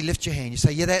quickly lift your hand? You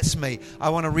say, yeah, that's me. I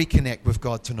want to reconnect with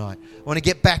God tonight. I want to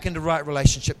get back into right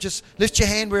relationship. Just lift your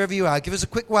hand wherever you are. Give us a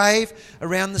quick wave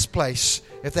around this place.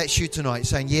 If that's you tonight, you're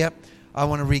saying, yeah, I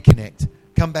want to reconnect.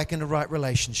 Come back into right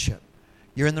relationship.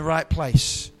 You're in the right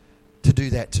place to do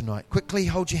that tonight. Quickly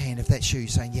hold your hand if that's you. You're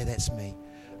saying, yeah, that's me.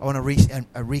 I want to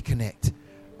reconnect.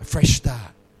 A fresh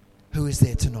start. Who is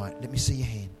there tonight? Let me see your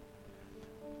hand.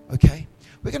 Okay.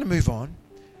 We're going to move on.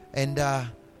 And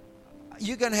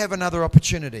you're going to have another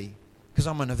opportunity because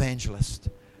I'm an evangelist.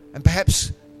 And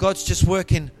perhaps God's just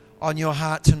working on your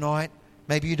heart tonight.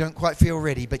 Maybe you don't quite feel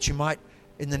ready, but you might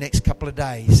in the next couple of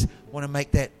days want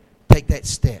to take that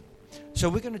step. So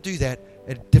we're going to do that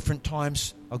at different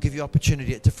times. I'll give you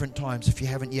opportunity at different times if you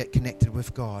haven't yet connected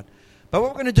with God. But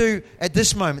what we're going to do at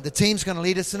this moment, the team's going to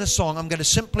lead us in a song. I'm going to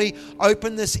simply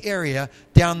open this area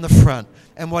down the front.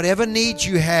 And whatever needs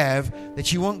you have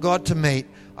that you want God to meet,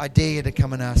 I dare you to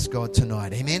come and ask God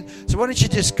tonight. Amen? So why don't you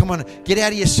just come on, get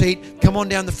out of your seat, come on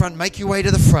down the front, make your way to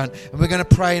the front, and we're going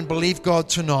to pray and believe God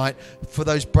tonight for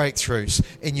those breakthroughs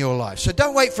in your life. So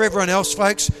don't wait for everyone else,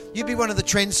 folks. You be one of the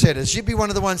trendsetters. You be one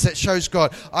of the ones that shows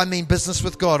God, I mean business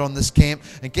with God on this camp.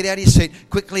 And get out of your seat,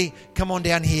 quickly come on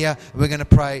down here, and we're going to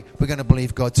pray. We're going to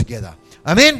believe God together. Amen?